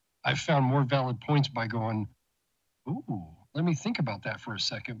 I've found more valid points by going, ooh, let me think about that for a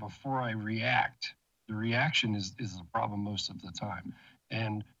second before I react. The reaction is the problem most of the time.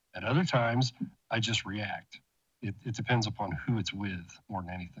 And at other times, I just react. It depends upon who it's with more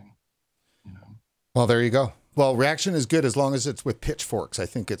than anything. Well, there you go. Well, reaction is good as long as it's with pitchforks. I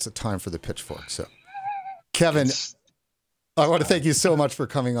think it's a time for the pitchfork. So, Kevin, I want to thank you so much for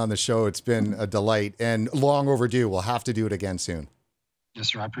coming on the show. It's been a delight and long overdue. We'll have to do it again soon. Yes,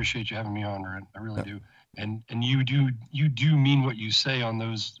 sir. I appreciate you having me on, Ryan. I really do. And you do mean what you say on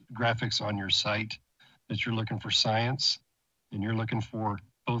those graphics on your site, that you're looking for science and you're looking for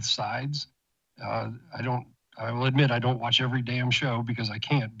both sides. I will admit I don't watch every damn show because I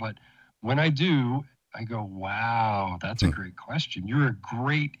can't, but when I do, I go, wow, that's a great question. You're a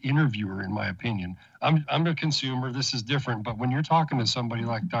great interviewer, in my opinion. I'm a consumer. This is different. But when you're talking to somebody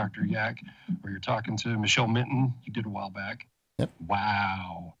like Dr. Yak, or you're talking to Michelle Minton, you did a while back,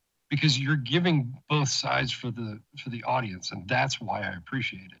 wow. Because you're giving both sides for the audience, and that's why I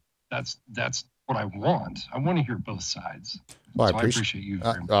appreciate it. That's what I want. I want to hear both sides. Well, so I appreciate you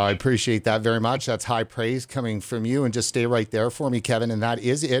very much. I appreciate that very much. That's high praise coming from you. And just stay right there for me, Kevin. And that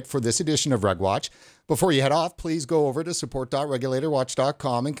is it for this edition of RegWatch. Before you head off, please go over to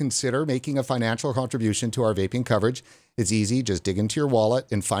support.regulatorwatch.com and consider making a financial contribution to our vaping coverage. It's easy. Just dig into your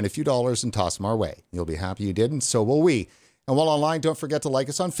wallet and find a few dollars and toss them our way. You'll be happy you did, and so will we. And while online, don't forget to like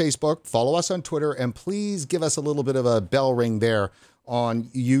us on Facebook, follow us on Twitter, and please give us a little bit of a bell ring there on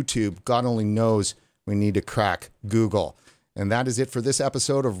YouTube. God only knows we need to crack Google. And that is it for this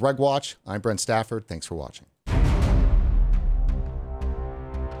episode of RegWatch. I'm Brent Stafford. Thanks for watching.